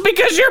yourselves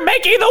because you're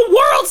making the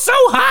world so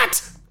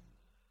hot.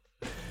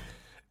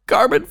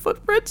 Carbon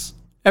footprints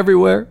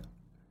everywhere.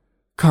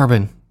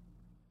 Carbon.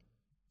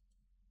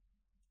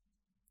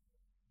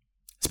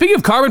 Speaking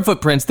of carbon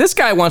footprints, this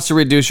guy wants to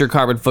reduce your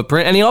carbon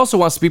footprint, and he also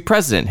wants to be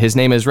president. His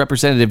name is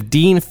Representative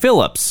Dean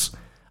Phillips,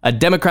 a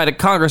Democratic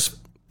congressperson,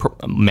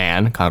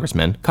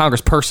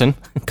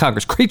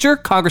 Congress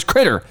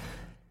critter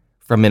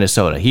from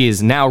Minnesota. He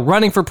is now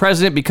running for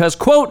president because,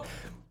 quote,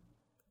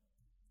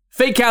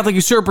 fake Catholic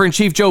usurper in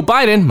chief Joe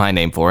Biden, my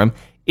name for him,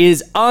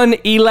 is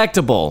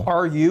unelectable.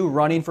 Are you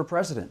running for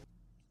president?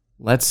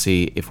 Let's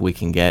see if we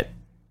can get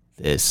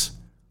this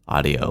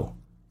audio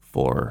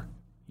for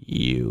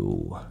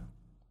you.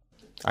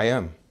 I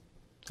am.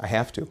 I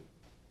have to.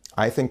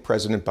 I think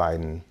President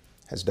Biden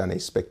has done a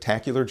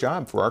spectacular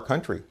job for our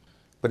country,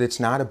 but it's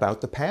not about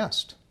the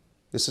past.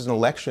 This is an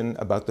election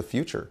about the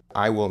future.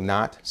 I will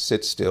not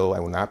sit still. I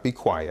will not be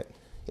quiet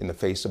in the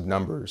face of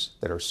numbers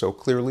that are so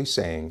clearly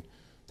saying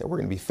that we're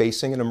going to be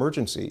facing an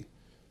emergency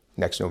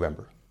next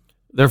November.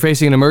 They're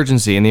facing an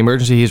emergency, and the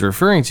emergency he's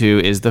referring to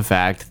is the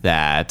fact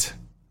that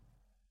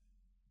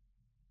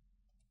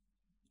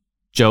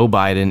Joe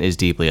Biden is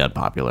deeply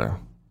unpopular.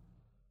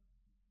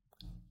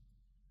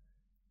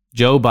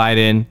 Joe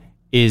Biden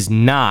is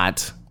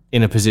not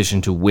in a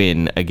position to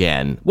win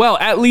again. Well,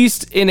 at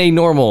least in a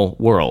normal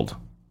world.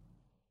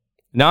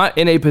 Not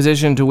in a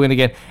position to win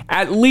again.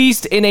 At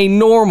least in a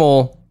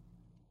normal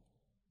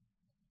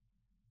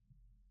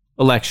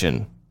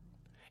election.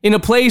 In a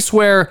place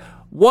where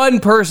one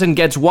person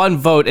gets one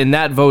vote and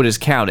that vote is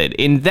counted.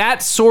 In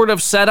that sort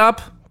of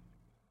setup,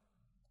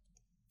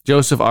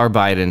 Joseph R.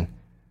 Biden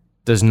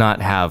does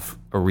not have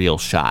a real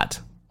shot.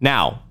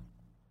 Now,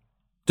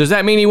 does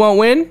that mean he won't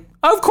win?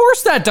 Of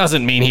course that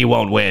doesn't mean he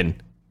won't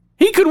win.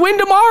 He could win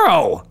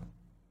tomorrow.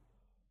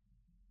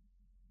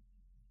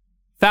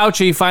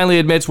 Fauci finally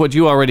admits what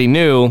you already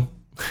knew.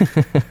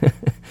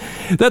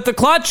 That the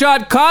clot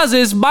shot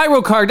causes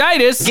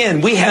myocarditis.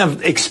 Again, we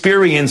have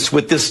experience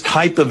with this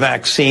type of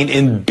vaccine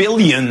in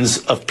billions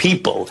of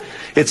people.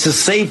 It's a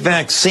safe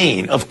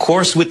vaccine. Of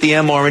course, with the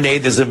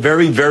mRNA, there's a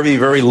very, very,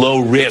 very low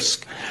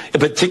risk,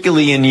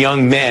 particularly in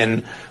young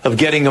men, of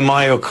getting a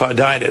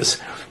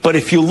myocarditis. But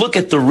if you look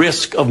at the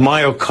risk of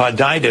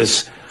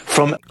myocarditis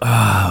from...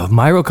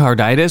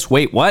 myocarditis?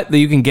 Wait, what?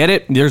 You can get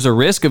it? There's a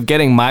risk of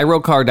getting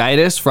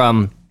myocarditis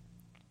from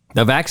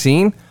the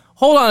vaccine?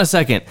 Hold on a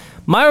second.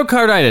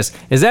 Myocarditis,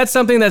 is that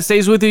something that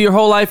stays with you your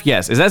whole life?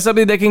 Yes. Is that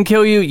something that can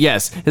kill you?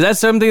 Yes. Is that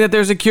something that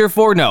there's a cure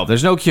for? No,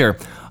 there's no cure.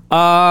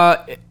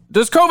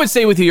 Does COVID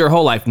stay with you your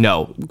whole life?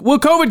 No. Will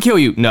COVID kill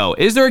you? No.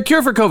 Is there a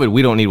cure for COVID?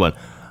 We don't need one.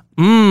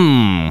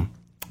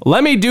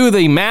 Let me do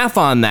the math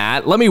on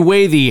that. Let me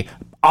weigh the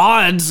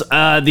odds,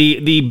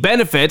 the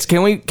benefits.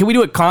 Can we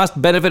do a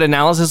cost-benefit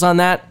analysis on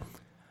that?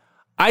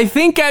 I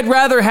think I'd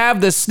rather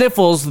have the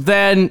sniffles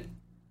than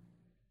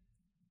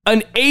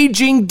an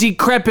aging,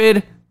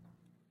 decrepit...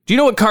 Do you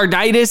know what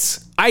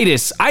carditis?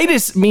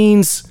 Itis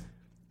means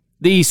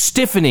the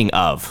stiffening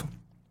of.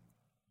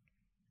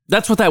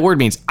 That's what that word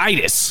means.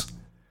 Itis.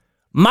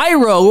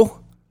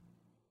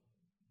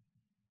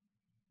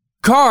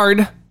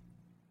 Card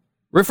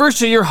refers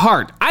to your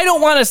heart. I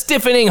don't want a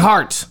stiffening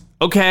heart,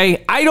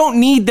 okay? I don't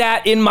need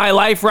that in my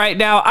life right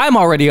now. I'm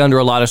already under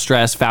a lot of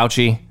stress,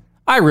 Fauci.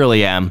 I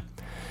really am.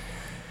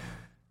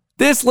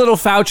 This little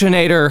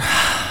Faucinator,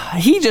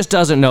 he just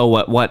doesn't know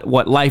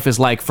what life is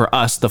like for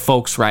us, the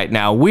folks, right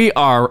now. We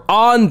are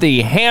on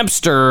the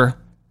hamster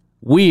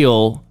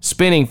wheel,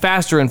 spinning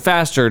faster and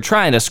faster,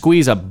 trying to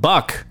squeeze a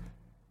buck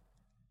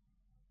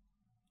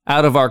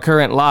out of our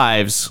current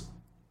lives.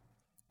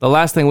 The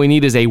last thing we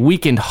need is a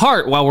weakened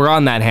heart while we're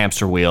on that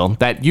hamster wheel,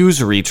 that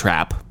usury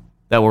trap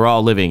that we're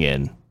all living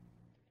in.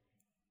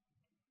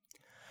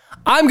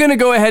 I'm going to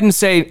go ahead and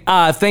say,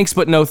 thanks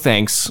but no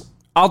thanks.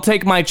 I'll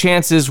take my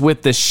chances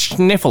with the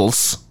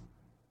sniffles.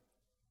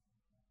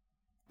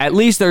 At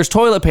least there's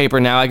toilet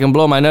paper now I can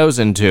blow my nose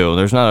into.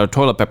 There's not a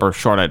toilet paper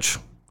shortage,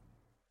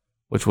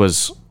 which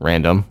was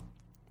random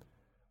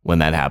when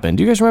that happened.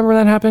 Do you guys remember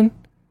when that happened?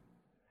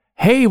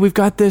 Hey, we've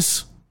got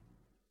this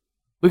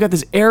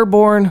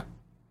airborne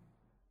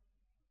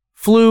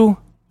flu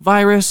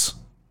virus,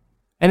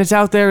 and it's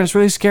out there, and it's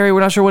really scary.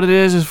 We're not sure what it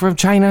is. It's from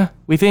China,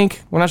 we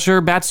think. We're not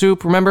sure. Bat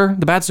soup, remember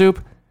the bat soup?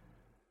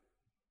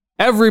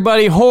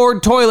 Everybody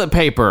hoard toilet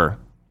paper.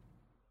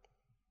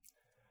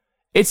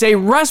 It's a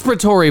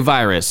respiratory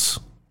virus.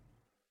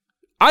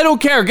 I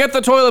don't care. Get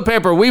the toilet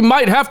paper. We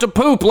might have to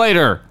poop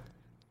later.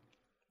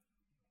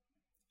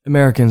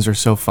 Americans are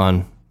so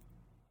fun.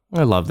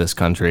 I love this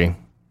country.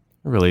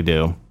 I really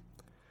do.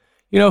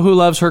 You know who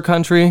loves her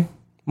country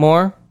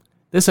more?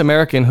 This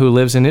American who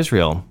lives in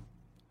Israel.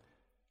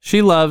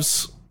 She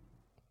loves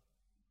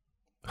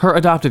her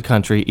adopted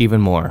country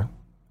even more.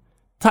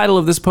 Title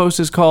of this post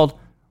is called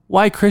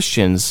Why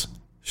Christians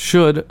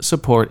Should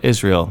Support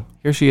Israel.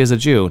 Here she is, a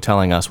Jew,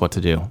 telling us what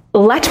to do.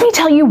 Let me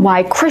tell you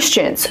why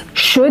Christians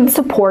should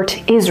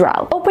support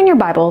Israel. Open your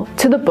Bible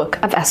to the book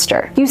of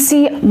Esther. You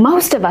see,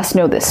 most of us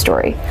know this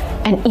story.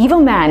 An evil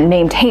man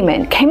named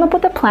Haman came up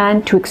with a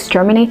plan to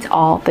exterminate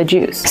all the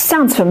Jews.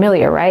 Sounds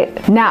familiar,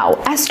 right? Now,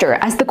 Esther,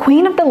 as the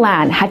queen of the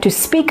land, had to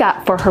speak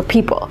up for her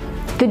people,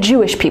 the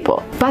Jewish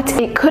people. But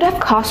it could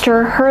have cost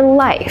her her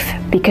life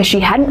because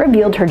she hadn't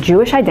revealed her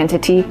Jewish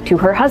identity to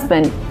her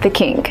husband, the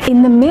king.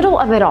 In the middle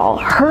of it all,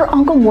 her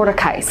uncle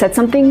Mordecai said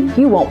something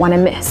you won't want to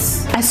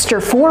miss. Esther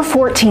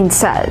 4:14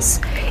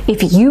 says,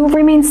 "If you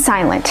remain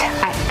silent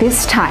at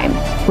this time,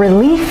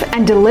 relief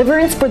and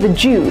deliverance for the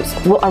Jews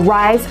will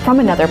arise from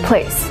another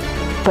place,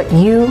 but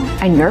you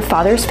and your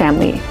father's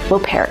family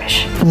will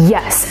perish."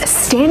 Yes,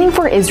 standing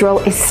for Israel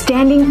is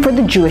standing for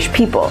the Jewish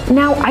people.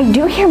 Now, I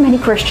do hear many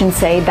Christians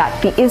say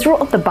that the Israel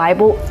of the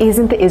Bible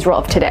isn't the Israel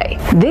of today.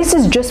 This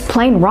is just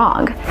plain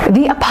wrong.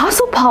 The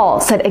Apostle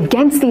Paul said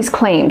against these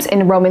claims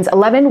in Romans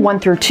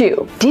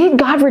 11:1-2. Did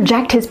God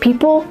reject his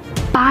people?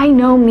 By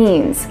no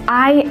means.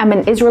 I am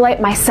an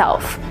Israelite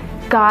myself.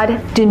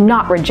 God did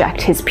not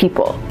reject his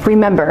people.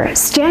 Remember,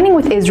 standing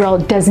with Israel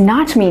does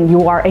not mean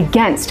you are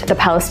against the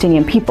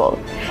Palestinian people.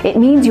 It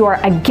means you are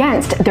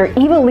against their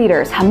evil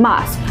leaders,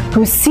 Hamas,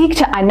 who seek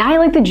to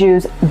annihilate the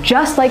Jews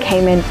just like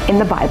Haman in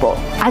the Bible.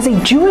 As a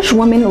Jewish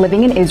woman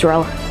living in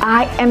Israel,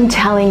 I am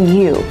telling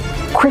you,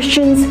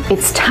 Christians,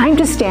 it's time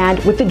to stand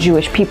with the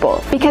Jewish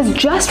people. Because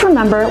just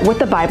remember what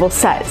the Bible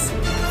says.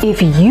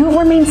 If you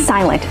remain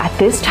silent at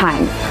this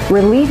time,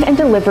 relief and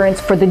deliverance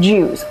for the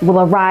Jews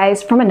will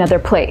arise from another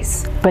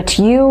place, but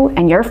you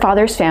and your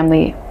father's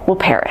family will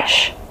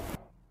perish.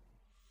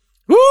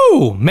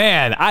 Ooh,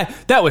 man,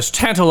 that was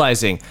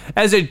tantalizing.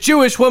 As a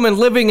Jewish woman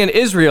living in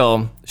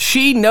Israel,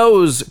 she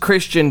knows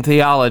Christian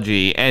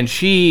theology, and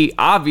she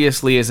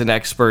obviously is an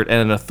expert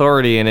and an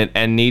authority in it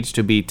and needs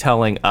to be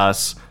telling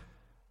us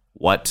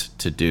what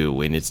to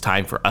do. And it's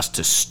time for us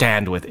to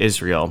stand with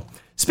Israel.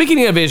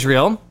 Speaking of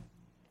Israel,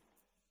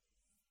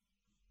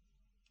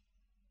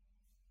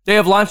 they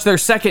have launched their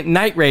second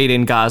night raid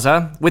in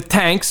Gaza with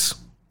tanks,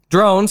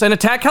 drones, and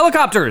attack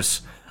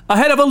helicopters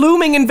ahead of a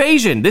looming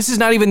invasion. This is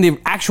not even the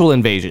actual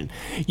invasion.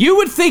 You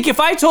would think if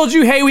I told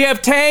you, hey, we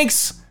have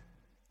tanks,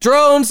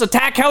 drones,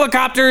 attack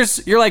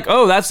helicopters, you're like,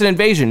 oh, that's an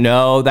invasion.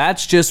 No,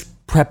 that's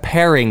just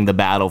preparing the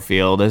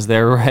battlefield as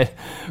they're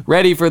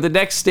ready for the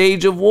next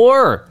stage of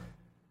war.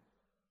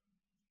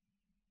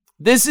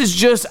 This is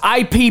just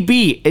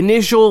IPB,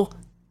 initial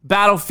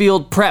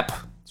battlefield prep.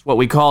 That's what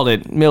we called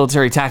it,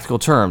 military tactical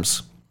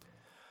terms.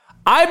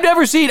 I've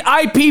never seen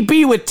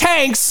IPB with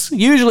tanks.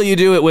 Usually you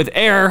do it with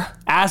air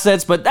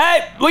assets, but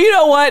well, you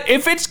know what?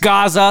 If it's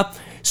Gaza,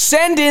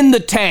 send in the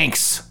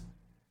tanks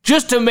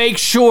just to make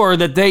sure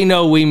that they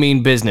know we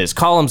mean business.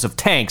 Columns of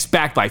tanks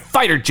backed by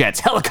fighter jets,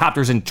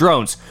 helicopters, and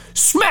drones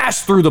smash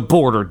through the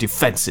border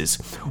defenses,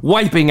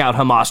 wiping out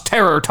Hamas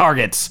terror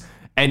targets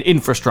and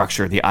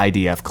infrastructure, the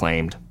IDF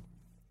claimed.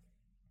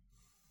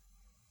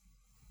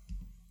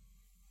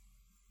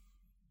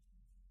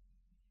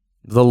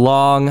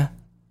 The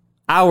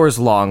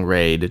hours-long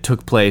raid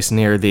took place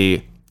near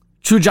the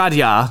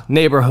Chujadia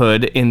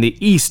neighborhood in the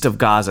east of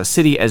Gaza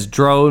City as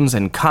drones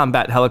and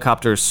combat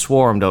helicopters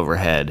swarmed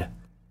overhead.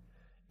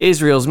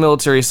 Israel's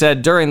military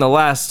said during the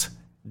last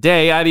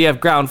day, IDF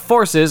ground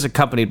forces,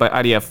 accompanied by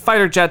IDF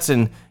fighter jets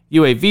and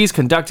UAVs,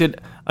 conducted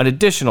an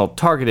additional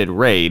targeted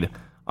raid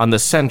on the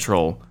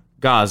central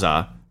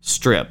Gaza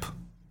Strip.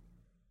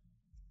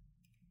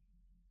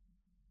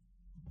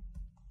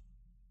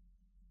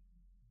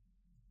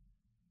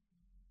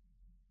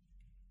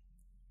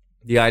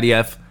 The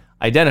IDF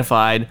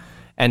identified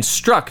and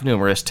struck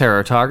numerous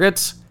terror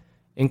targets,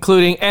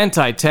 including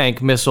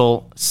anti-tank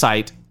missile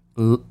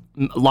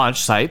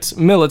launch sites,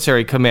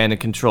 military command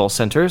and control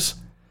centers,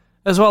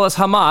 as well as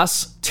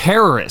Hamas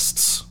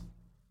terrorists.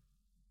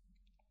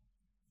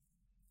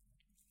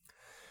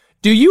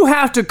 Do you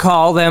have to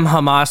call them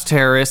Hamas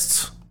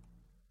terrorists?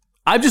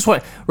 I just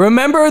want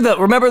remember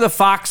the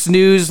Fox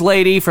News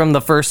lady from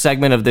the first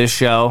segment of this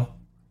show?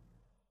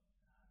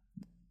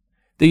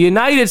 The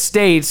United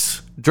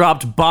States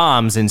dropped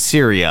bombs in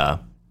Syria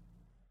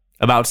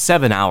about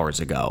 7 hours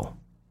ago.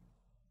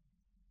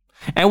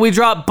 And we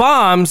dropped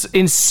bombs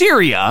in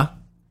Syria,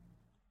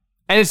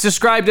 and it's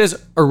described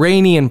as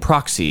Iranian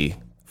proxy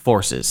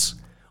forces.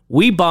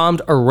 We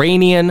bombed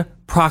Iranian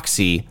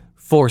proxy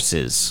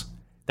forces.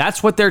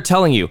 That's what they're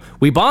telling you.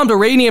 We bombed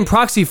Iranian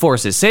proxy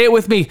forces. Say it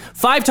with me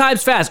 5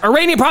 times fast.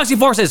 Iranian proxy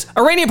forces.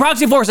 Iranian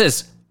proxy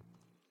forces.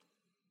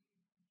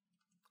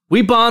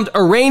 We bombed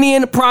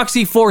Iranian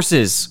proxy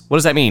forces. What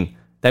does that mean?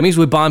 That means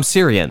we bombed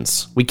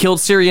Syrians. We killed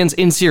Syrians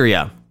in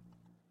Syria.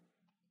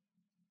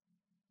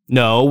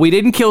 No, we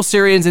didn't kill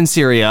Syrians in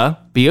Syria.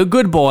 Be a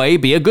good boy.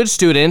 Be a good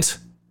student.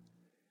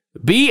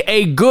 Be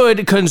a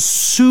good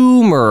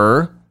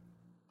consumer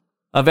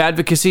of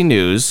advocacy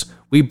news.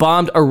 We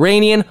bombed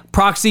Iranian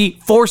proxy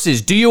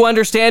forces. Do you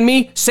understand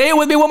me? Say it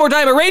with me one more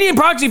time. Iranian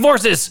proxy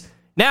forces.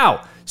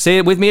 Now, say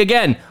it with me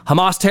again.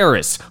 Hamas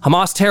terrorists,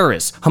 Hamas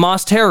terrorists,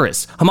 Hamas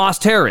terrorists, Hamas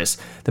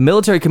terrorists. The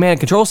military command and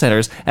control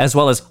centers, as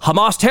well as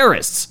Hamas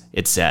terrorists,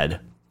 it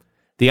said.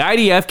 The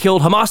IDF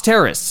killed Hamas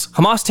terrorists.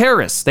 Hamas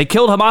terrorists. They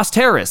killed Hamas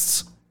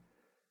terrorists.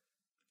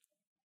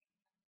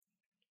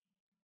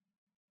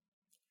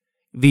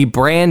 The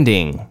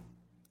branding,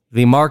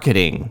 the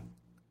marketing,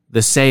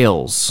 the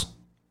sales,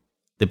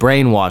 the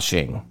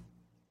brainwashing,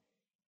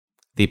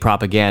 the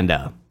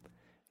propaganda.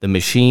 The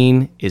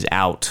machine is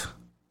out.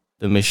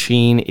 The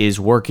machine is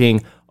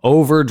working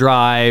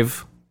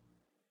overdrive.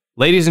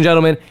 Ladies and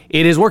gentlemen,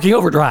 it is working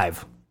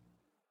overdrive.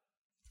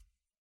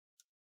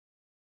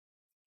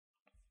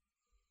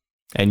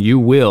 And you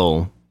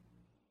will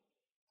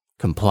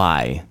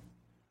comply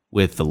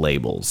with the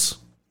labels.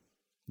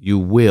 You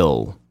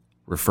will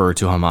refer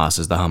to Hamas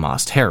as the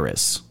Hamas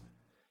terrorists.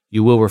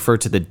 You will refer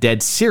to the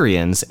dead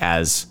Syrians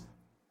as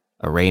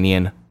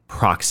Iranian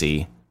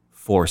proxy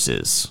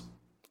forces.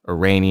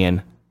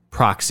 Iranian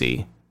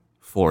proxy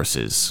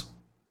forces.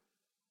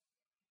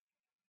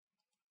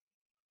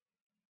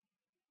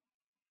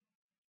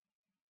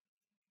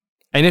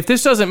 And if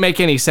this doesn't make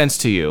any sense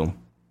to you,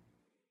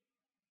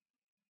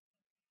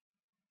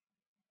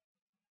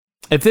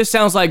 if this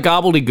sounds like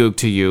gobbledygook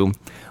to you,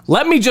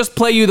 let me just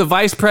play you the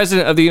Vice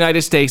President of the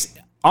United States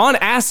on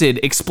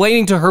acid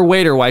explaining to her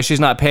waiter why she's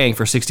not paying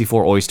for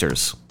 64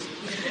 oysters.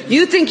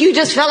 You think you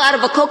just fell out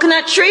of a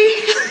coconut tree?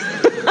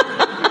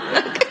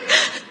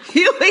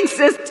 You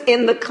exist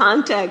in the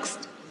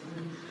context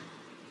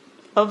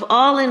of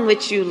all in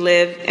which you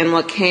live and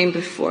what came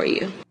before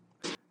you.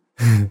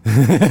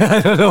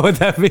 I don't know what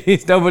that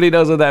means. Nobody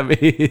knows what that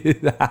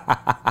means.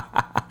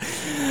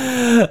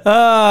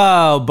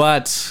 Oh,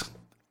 but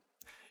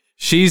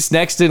she's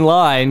next in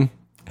line.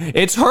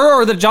 It's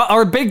her or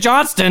Big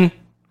Johnston.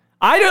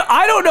 I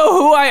don't know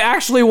who I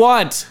actually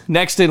want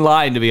next in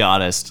line, to be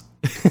honest.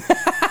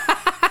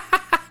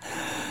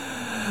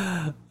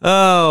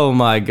 Oh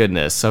my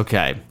goodness.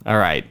 Okay. All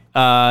right.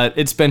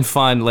 It's been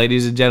fun,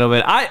 ladies and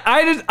gentlemen.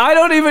 I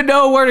don't even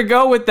know where to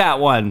go with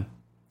that one.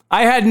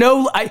 I had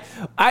no,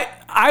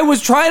 I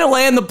was trying to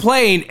land the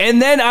plane,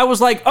 and then I was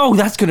like, oh,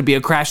 that's going to be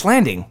a crash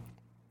landing.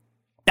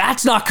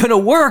 That's not going to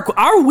work.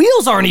 Our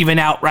wheels aren't even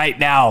out right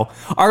now.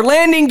 Our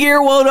landing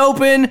gear won't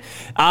open.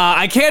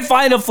 I can't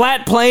find a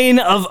flat plane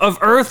of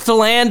Earth to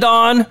land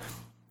on.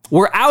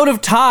 We're out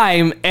of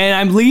time, and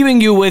I'm leaving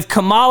you with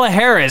Kamala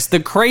Harris, the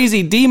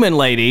crazy demon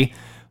lady.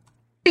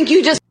 I think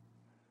you just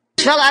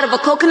fell out of a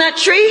coconut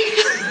tree?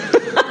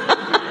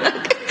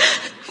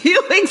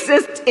 You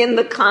exist in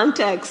the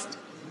context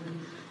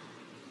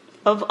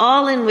of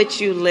all in which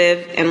you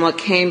live and what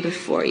came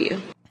before you.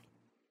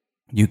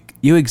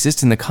 You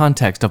exist in the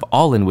context of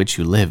all in which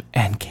you live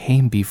and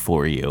came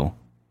before you.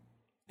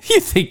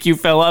 You think you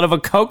fell out of a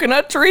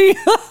coconut tree?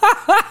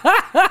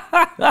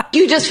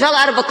 You just fell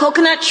out of a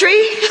coconut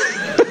tree?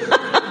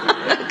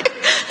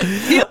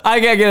 I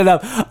can't get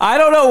enough. I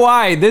don't know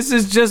why. This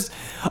is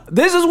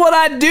what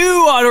I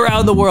do on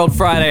Around the World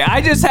Friday.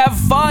 I just have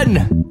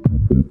fun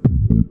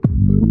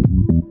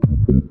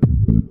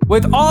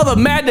with all the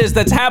madness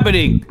that's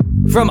happening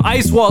from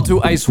ice wall to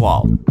ice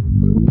wall.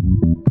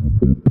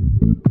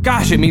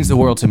 Gosh, it means the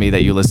world to me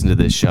that you listen to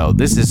this show.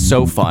 This is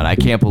so fun. I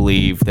can't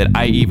believe that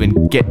I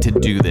even get to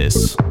do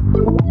this.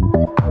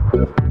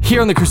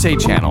 Here on the Crusade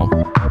Channel.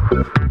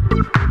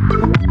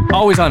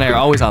 Always on air,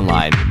 always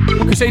online.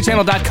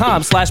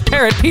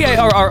 CrusadeChannel.com/Parrott,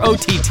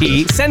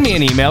 Parrott. Send me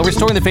an email,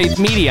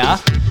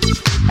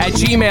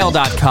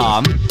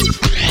 restoringthefaithmedia@gmail.com.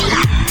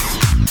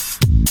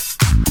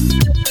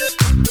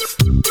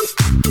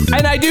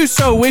 And I do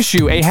so wish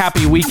you a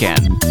happy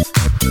weekend.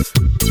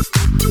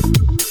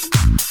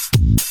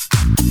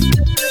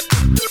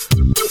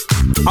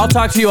 I'll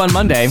talk to you on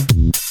Monday.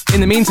 In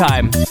the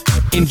meantime,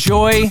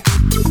 enjoy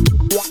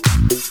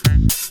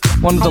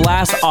one of the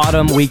last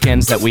autumn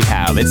weekends that we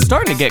have. It's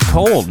starting to get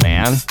cold,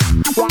 man.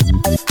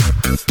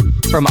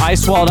 From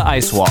ice wall to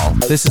ice wall,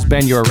 this has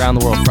been your Around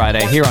the World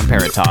Friday here on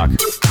Parrott Talk.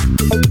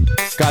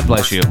 God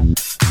bless you.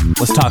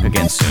 Let's talk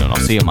again soon. I'll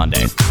see you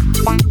Monday.